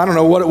 I don't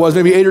know what it was,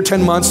 maybe 8 or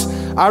 10 months,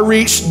 I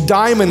reached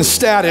diamond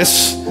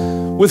status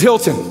with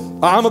Hilton.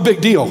 I'm a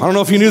big deal. I don't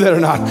know if you knew that or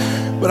not,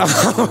 but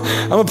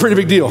I'm a pretty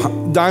big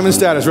deal. Diamond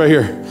status right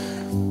here,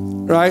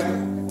 right?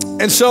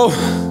 And so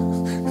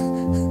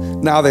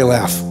now they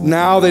laugh.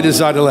 Now they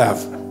decide to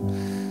laugh.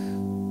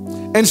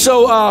 And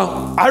so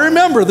I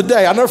remember the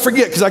day. I'll never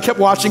forget, because I kept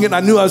watching it, and I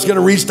knew I was going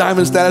to reach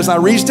diamond status, and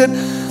I reached it.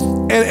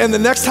 And the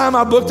next time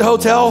I booked a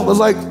hotel, it was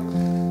like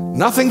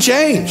nothing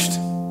changed.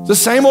 It's the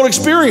same old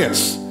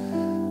experience.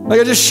 Like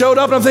I just showed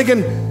up, and I'm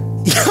thinking,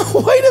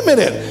 wait a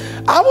minute.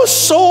 I was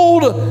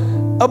sold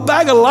a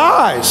bag of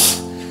lies.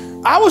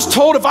 I was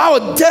told if I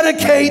would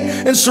dedicate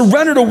and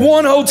surrender to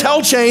one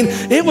hotel chain,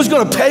 it was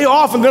going to pay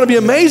off and going to be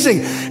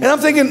amazing. And I'm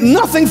thinking,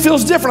 nothing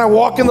feels different. I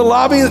walk in the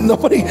lobby, and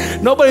nobody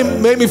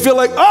made me feel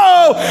like,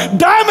 oh,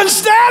 diamond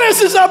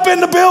status is up in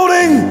the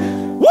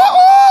building.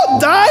 Whoa,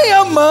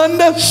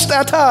 diamond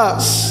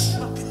status.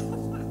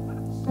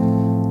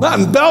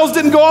 Nothing. Bells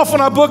didn't go off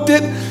when I booked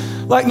it.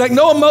 Like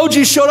no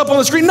emojis showed up on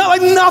the screen.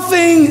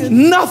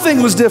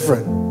 Nothing was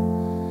different.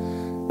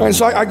 And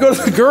so I go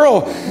to the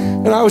girl,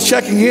 and I was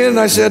checking in, and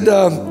I said,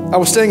 I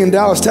was staying in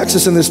Dallas,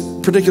 Texas, in this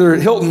particular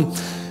Hilton,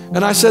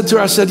 and I said to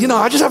her, I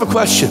just have a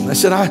question. I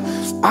said, I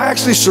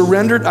actually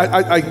surrendered.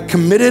 I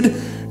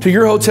committed to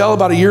your hotel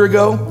about a year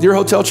ago, your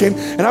hotel chain,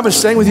 and I've been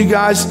staying with you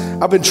guys.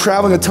 I've been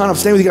traveling a ton. I'm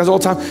staying with you guys all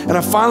the time, and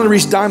I finally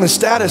reached diamond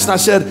status, and I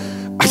said,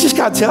 I just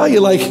got to tell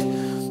you,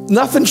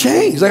 nothing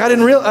changed.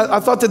 I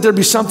thought that there'd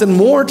be something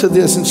more to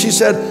this. And she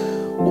said,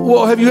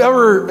 well, have you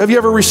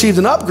ever received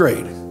an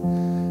upgrade?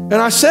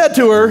 And I said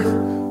to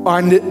her,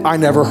 I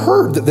never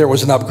heard that there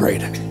was an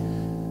upgrade,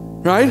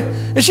 right?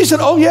 And she said,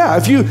 oh yeah,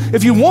 if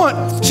you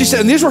want, she said,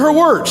 and these were her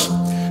words.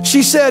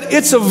 She said,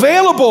 it's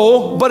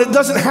available, but it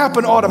doesn't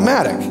happen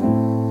automatic.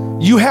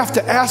 You have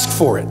to ask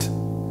for it.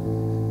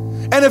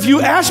 And if you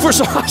ask for it,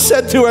 so I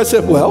said to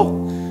her, well,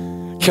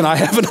 can I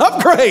have an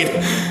upgrade?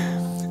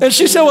 And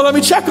she said, well, let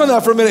me check on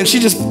that for a minute. And she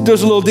just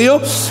does a little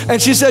deal.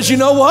 And she says, you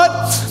know what?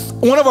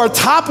 One of our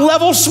top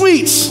level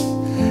suites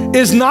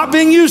is not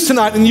being used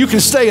tonight, and you can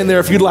stay in there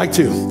if you'd like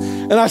to.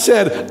 And I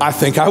said, I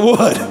think I would.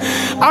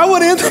 I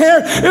went in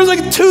there. It was like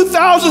a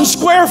 2,000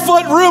 square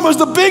foot room. It was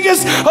the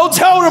biggest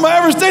hotel room I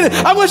ever stayed in.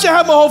 I wish I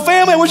had my whole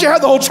family. I wish I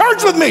had the whole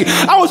church with me.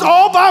 I was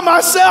all by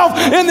myself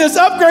in this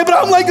upgrade, but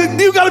I'm like,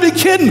 you gotta be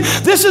kidding.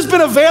 This has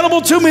been available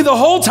to me the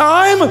whole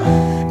time,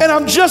 and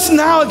I'm just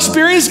now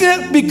experiencing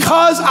it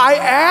because I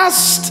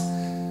asked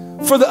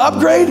for the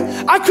upgrade.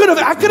 I could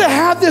have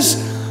had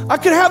this. I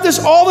could have this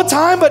all the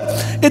time, but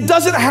it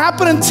doesn't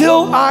happen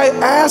until I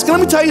ask. And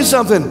let me tell you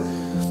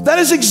something. That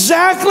is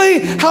exactly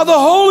how the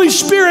Holy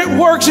Spirit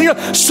works.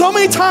 And so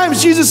many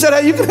times Jesus said,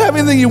 hey, you can have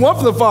anything you want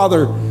from the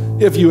Father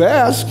if you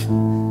ask.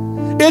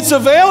 It's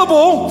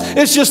available.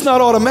 It's just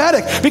not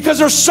automatic, because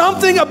there's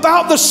something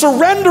about the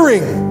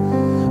surrendering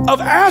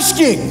of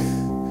asking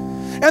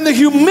and the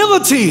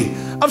humility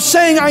of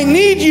saying, I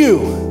need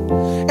you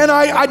and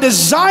I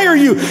desire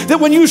you, that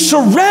when you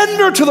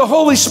surrender to the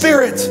Holy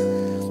Spirit,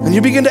 and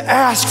you begin to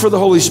ask for the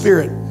Holy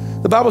Spirit.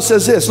 The Bible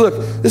says this. Look,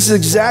 this is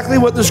exactly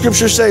what the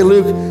scriptures say.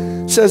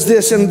 Luke says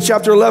this in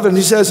chapter 11.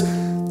 He says,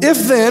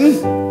 if then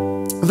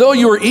though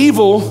you are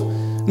evil,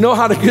 know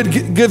how to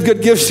give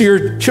good gifts to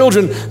your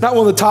children. Not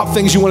one of the top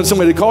things you wanted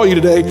somebody to call you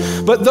today.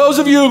 But those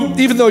of you,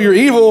 even though you're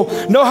evil,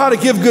 know how to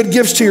give good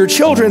gifts to your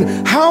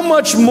children. How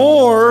much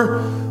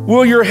more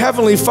will your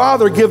heavenly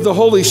Father give the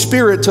Holy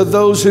Spirit to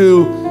those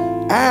who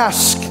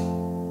ask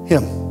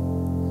him?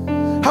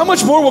 How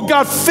much more will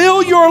God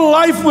fill your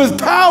life with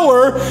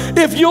power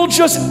if you'll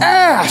just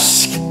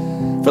ask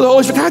for the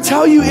Holy Spirit? Can I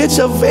tell you, it's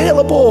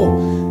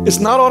available. It's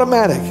not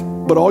automatic,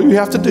 but all you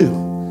have to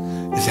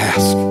do is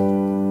ask.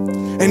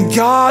 And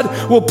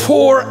God will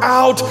pour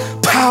out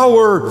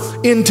power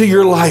into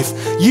your life.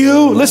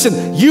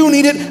 Listen, you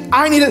need it.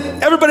 I need it.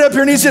 Everybody up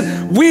here needs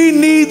it. We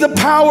need the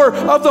power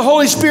of the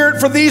Holy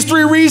Spirit for these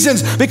 3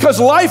 reasons. Because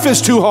life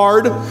is too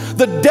hard,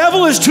 the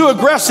devil is too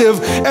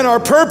aggressive, and our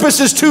purpose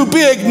is too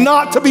big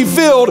not to be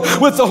filled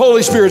with the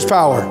Holy Spirit's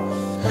power.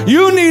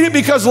 You need it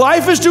because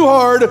life is too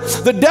hard,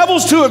 the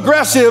devil's too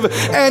aggressive,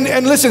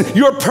 and listen,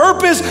 your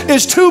purpose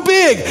is too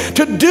big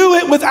to do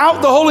it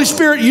without the Holy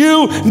Spirit.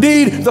 You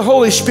need the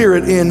Holy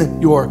Spirit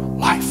in your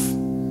life.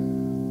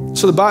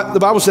 So the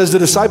Bible says the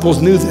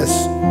disciples knew this.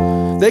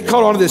 They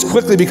caught on to this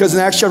quickly because in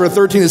Acts chapter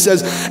 13 it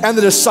says, and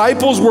the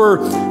disciples were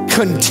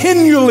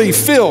continually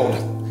filled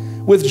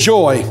with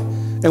joy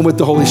and with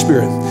the Holy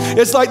Spirit.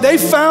 It's like they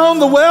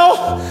found the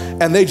well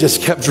and they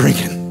just kept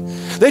drinking.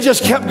 They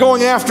just kept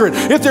going after it.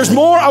 If there's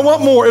more, I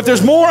want more. If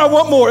there's more, I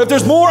want more. If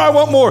there's more, I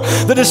want more.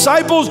 The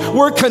disciples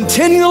were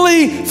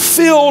continually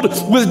filled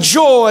with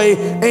joy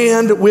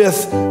and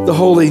with the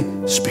Holy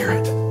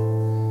Spirit.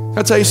 Can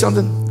I tell you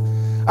something?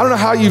 I don't know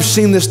how you've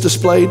seen this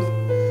displayed.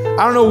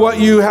 I don't know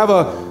what you have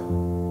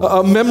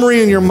a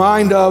memory in your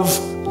mind of.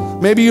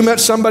 Maybe you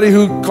met somebody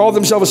who called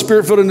themselves a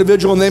spirit-filled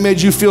individual and they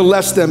made you feel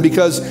less than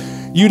because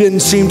you didn't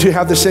seem to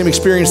have the same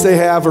experience they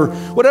have, or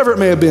whatever it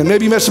may have been.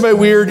 Maybe you met somebody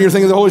weird and you're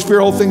thinking the Holy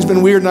Spirit, whole thing's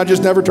been weird and I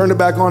just never turned it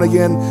back on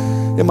again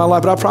in my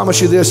life. But I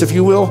promise you this, if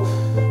you will,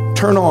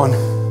 turn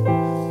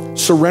on,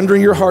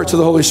 surrendering your heart to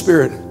the Holy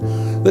Spirit.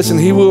 Listen,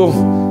 he'll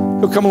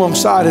come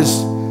alongside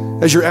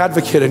as your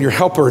advocate and your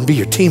helper and be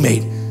your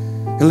teammate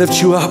and lift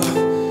you up.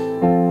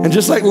 And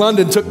just like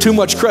London took too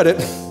much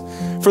credit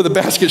for the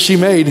basket she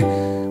made,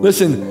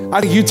 listen,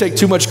 I think you take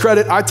too much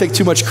credit, I take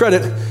too much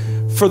credit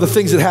for the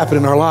things that happen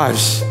in our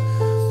lives.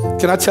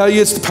 Can I tell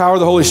you, it's the power of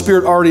the Holy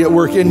Spirit already at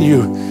work in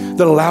you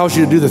that allows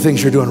you to do the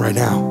things you're doing right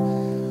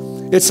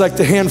now. It's like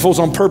the handfuls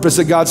on purpose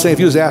that God's saying, if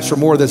you just ask for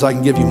more of this, I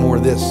can give you more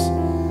of this.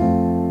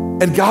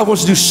 And God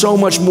wants to do so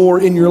much more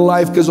in your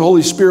life because the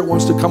Holy Spirit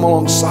wants to come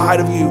alongside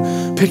of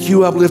you, pick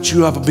you up, lift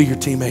you up, and be your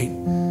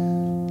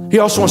teammate. He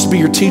also wants to be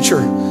your teacher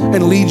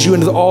and lead you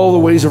into all the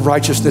ways of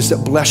righteousness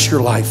that bless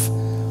your life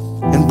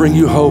and bring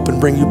you hope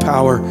and bring you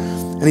power.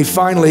 And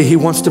he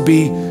wants to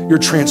be your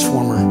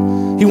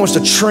transformer. He wants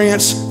to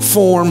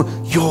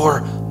transform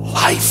your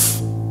life.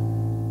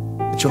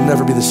 That you'll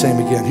never be the same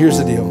again. Here's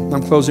the deal.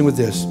 I'm closing with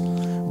this.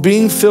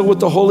 Being filled with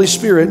the Holy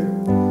Spirit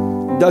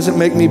doesn't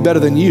make me better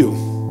than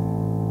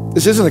you.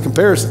 This isn't a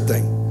comparison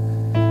thing.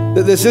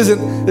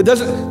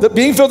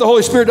 Being filled with the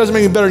Holy Spirit doesn't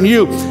make me better than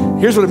you.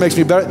 Here's what it makes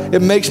me better.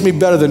 It makes me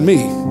better than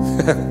me.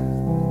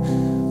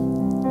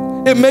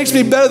 It makes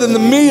me better than the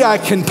me I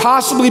can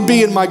possibly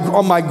be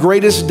on my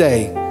greatest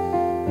day.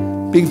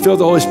 Being filled with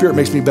the Holy Spirit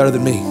makes me better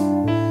than me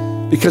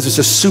because it's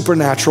a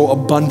supernatural,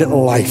 abundant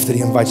life that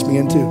he invites me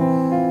into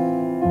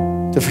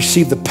to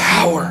receive the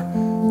power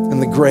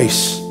and the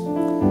grace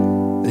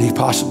that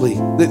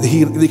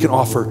he can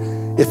offer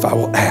if I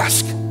will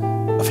ask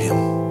of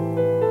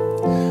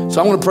him.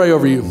 So I want to pray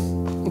over you.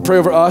 I'm going to pray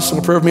over us. I'm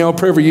going to pray over me. I'm going to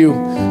pray over you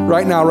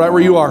right now, right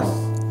where you are.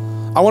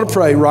 I want to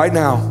pray right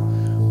now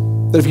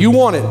that if you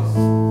want it,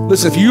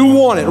 listen, if you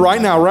want it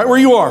right now, right where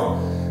you are,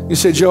 you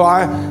say, Joe,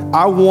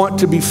 I want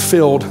to be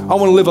filled. I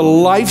want to live a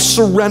life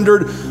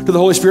surrendered to the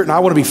Holy Spirit, and I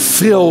want to be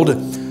filled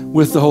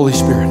with the Holy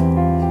Spirit.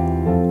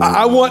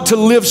 I want to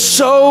live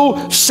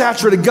so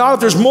saturated. God, if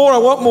there's more, I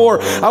want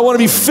more. I want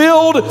to be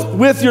filled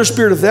with your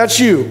Spirit. If that's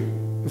you,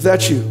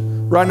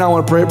 right now I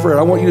want to pray a prayer.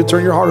 I want you to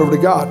turn your heart over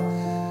to God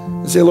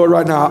and say, Lord,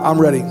 right now I'm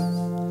ready.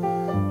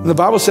 And the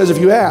Bible says if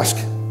you ask,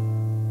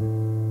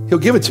 he'll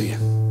give it to you.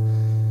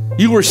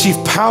 You'll receive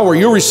power.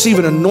 You'll receive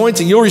an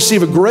anointing. You'll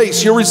receive a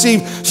grace. You'll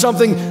receive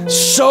something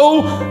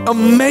so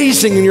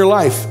amazing in your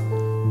life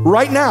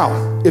right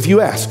now if you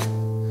ask.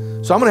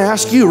 So I'm going to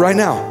ask you right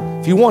now,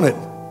 if you want it,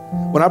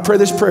 when I pray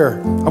this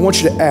prayer, I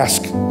want you to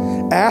ask.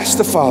 Ask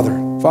the Father,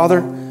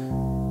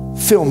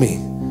 fill me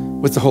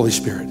with the Holy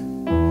Spirit.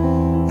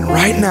 And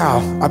right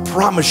now, I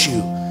promise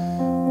you,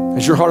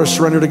 as your heart is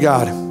surrendered to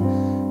God,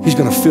 he's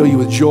going to fill you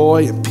with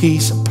joy and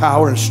peace and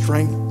power and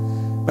strength.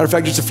 Matter of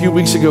fact, just a few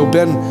weeks ago,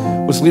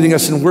 Ben was leading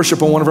us in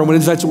worship on one of our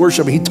Wednesday nights of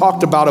worship, and he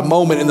talked about a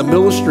moment in the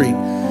middle of the street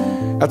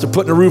after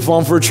putting a roof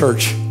on for a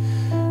church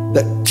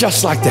that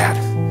just like that,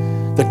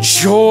 the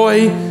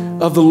joy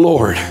of the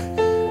Lord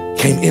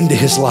came into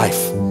his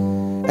life,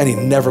 and he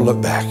never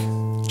looked back.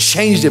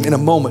 Changed him in a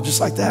moment, just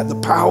like that, the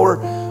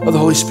power of the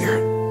Holy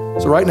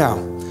Spirit. So right now,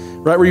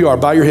 right where you are,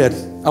 bow your head.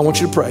 I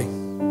want you to pray.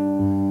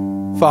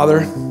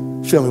 Father,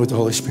 fill me with the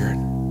Holy Spirit.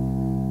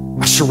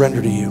 I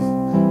surrender to you.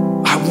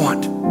 I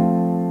want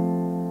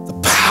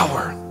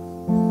power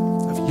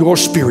of your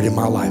Spirit in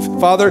my life.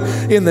 Father,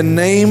 in the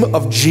name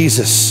of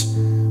Jesus,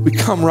 we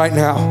come right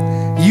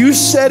now. You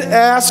said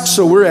ask,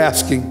 so we're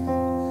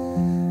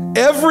asking.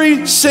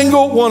 Every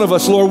single one of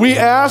us, Lord, we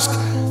ask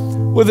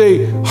with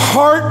a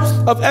heart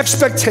of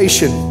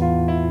expectation.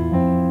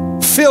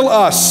 Fill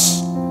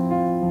us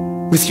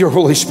with your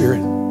Holy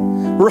Spirit.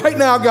 Right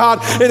now,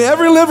 God, in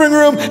every living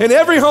room, in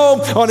every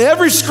home, on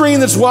every screen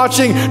that's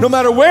watching, no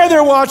matter where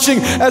they're watching,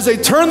 as they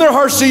turn their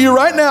hearts to you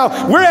right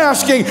now, we're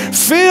asking,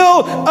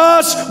 fill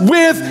us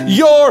with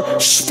your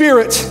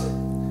Spirit.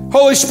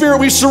 Holy Spirit,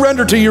 we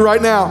surrender to you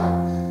right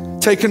now.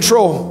 Take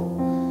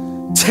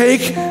control.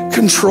 Take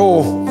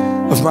control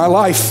of my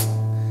life.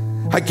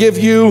 I give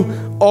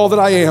you all that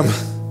I am.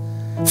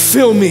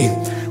 Fill me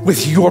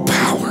with your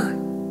power.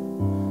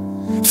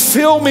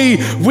 Fill me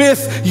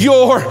with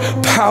your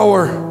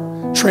power.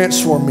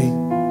 Transform me.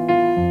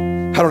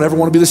 I don't ever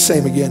want to be the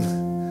same again.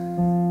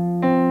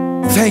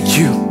 Thank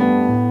you.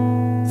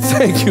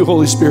 Thank you,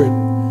 Holy Spirit,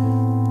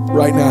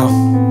 right now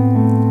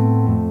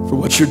for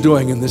what you're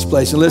doing in this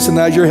place. And listen,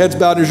 as your head's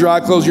bowed and your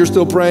eyes closed, you're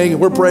still praying,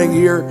 and we're praying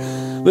here.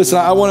 Listen,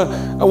 I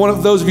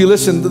want those of you,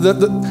 listen,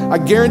 I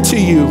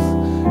guarantee you,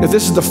 if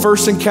this is the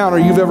first encounter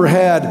you've ever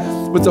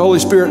had with the Holy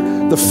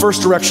Spirit, the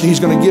first direction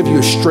he's going to give you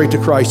is straight to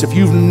Christ. If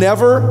you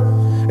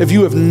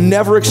have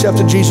never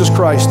accepted Jesus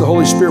Christ, the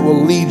Holy Spirit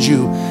will lead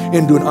you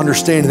into an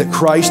understanding that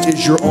Christ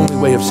is your only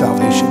way of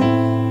salvation.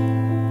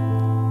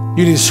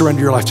 You need to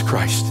surrender your life to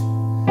Christ.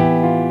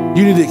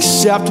 You need to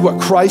accept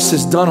what Christ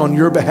has done on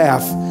your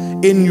behalf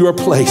in your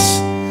place,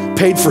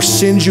 paid for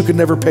sins you could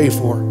never pay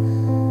for,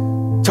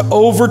 to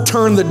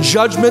overturn the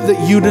judgment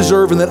that you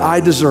deserve and that I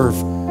deserve.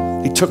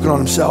 He took it on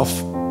himself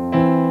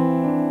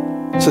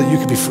so that you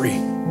could be free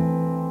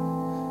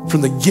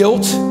from the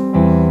guilt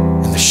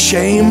and the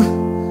shame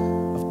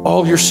of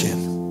all your sin.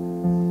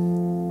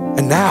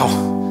 And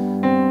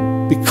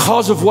now,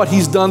 because of what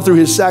he's done through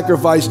his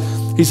sacrifice,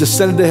 he's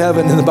ascended to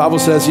heaven, and the Bible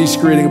says he's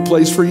creating a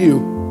place for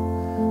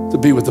you to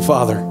be with the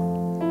Father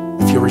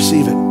if you'll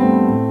receive it.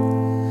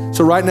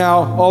 So right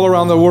now, all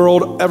around the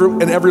world,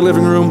 in every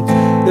living room,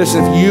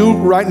 listen,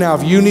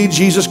 if you need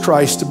Jesus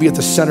Christ to be at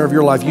the center of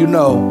your life, you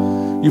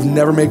know you've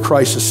never made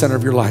Christ the center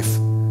of your life.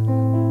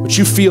 But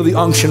you feel the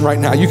unction right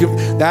now.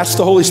 That's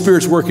the Holy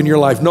Spirit's work in your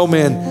life. No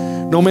man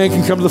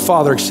can come to the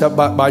Father except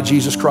by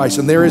Jesus Christ.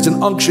 And there is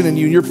an unction in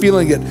you, and you're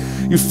feeling it.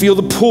 You feel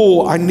the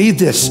pull. I need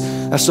this.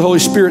 That's the Holy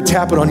Spirit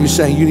tapping on you,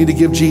 saying you need to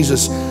give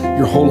Jesus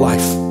your whole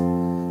life.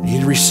 You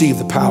need to receive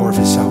the power of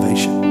his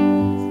salvation.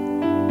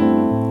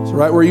 So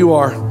right where you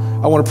are,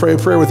 I want to pray a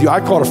prayer with you. I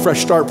call it a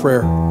fresh start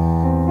prayer,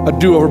 a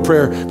do-over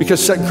prayer,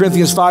 because 2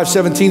 Corinthians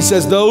 5:17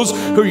 says those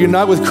who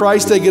unite with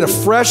Christ, they get a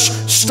fresh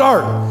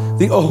start.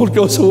 The old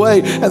goes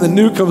away and the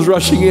new comes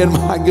rushing in.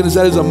 My goodness,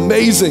 that is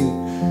amazing.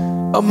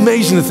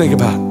 Amazing to think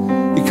about.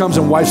 He comes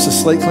and wipes the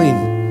slate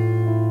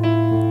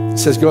clean. He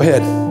says, go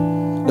ahead,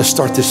 let's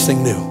start this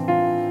thing new.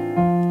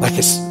 Like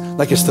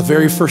it's the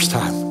very first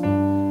time,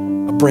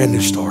 a brand new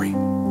story.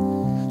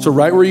 So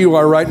right where you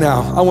are right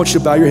now, I want you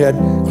to bow your head,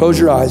 close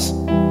your eyes.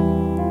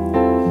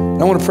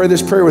 I want to pray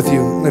this prayer with you.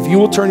 And if you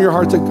will turn your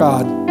heart to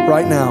God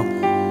right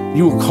now,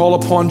 you will call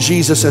upon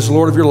Jesus as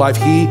Lord of your life,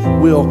 he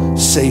will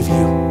save you.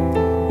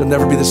 You'll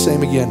never be the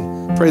same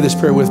again. Pray this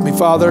prayer with me.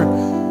 Father,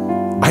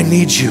 I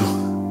need you.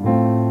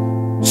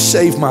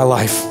 Save my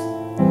life.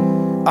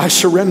 I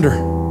surrender.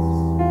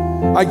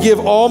 I give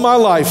all my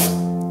life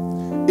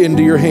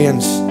into your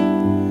hands.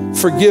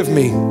 Forgive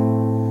me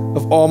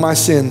of all my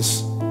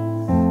sins.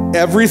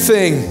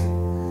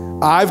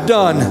 Everything I've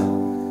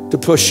done to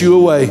push you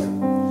away,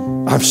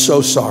 I'm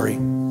so sorry.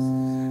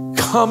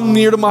 Come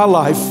near to my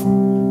life.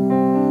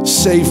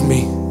 Save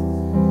me.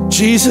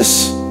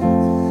 Jesus,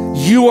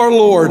 you are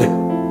Lord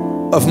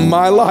of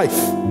my life.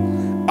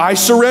 I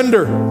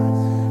surrender.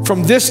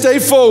 From this day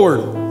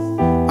forward,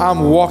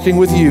 I'm walking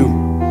with you.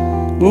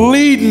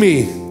 Lead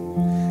me.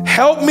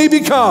 Help me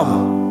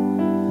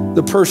become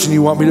the person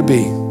you want me to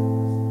be.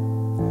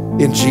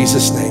 In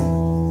Jesus' name,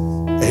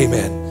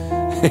 amen.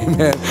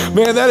 Amen.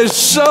 Man, that is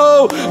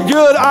so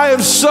good. I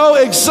am so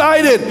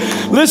excited.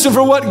 Listen,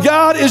 for what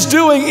God is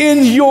doing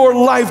in your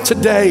life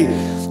today.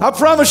 I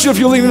promise you, if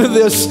you lean into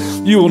this,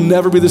 you will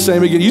never be the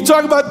same again. You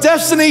talk about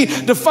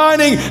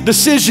destiny-defining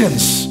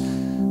decisions.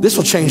 This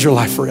will change your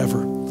life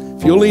forever.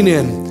 If you'll lean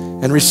in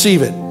and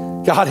receive it,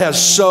 God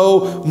has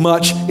so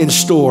much in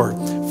store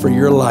for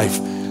your life.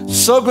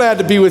 So glad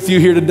to be with you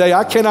here today.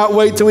 I cannot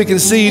wait till we can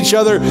see each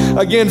other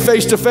again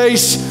face to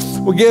face.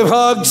 We'll give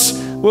hugs.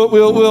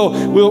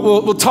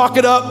 We'll talk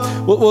it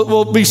up.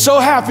 We'll be so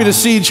happy to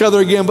see each other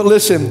again. But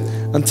listen,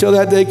 until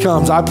that day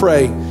comes, I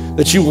pray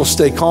that you will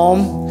stay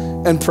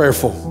calm and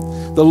prayerful.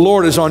 The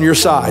Lord is on your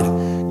side.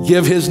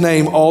 Give his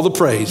name all the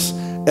praise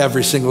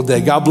every single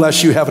day. God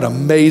bless you. Have an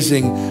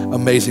amazing,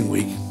 amazing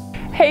week.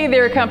 Hey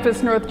there,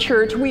 Compass North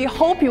Church. We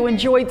hope you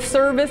enjoyed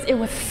service. It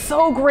was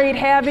so great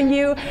having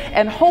you,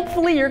 and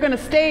hopefully you're going to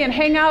stay and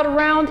hang out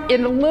around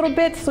in a little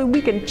bit so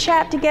we can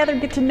chat together,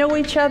 get to know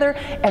each other.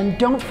 And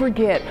don't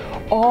forget,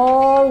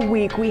 all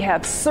week we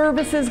have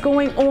services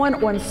going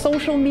on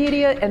social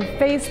media and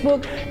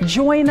Facebook.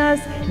 Join us,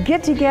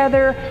 get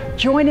together,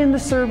 join in the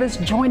service,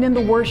 join in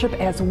the worship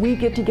as we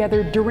get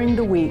together during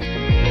the week.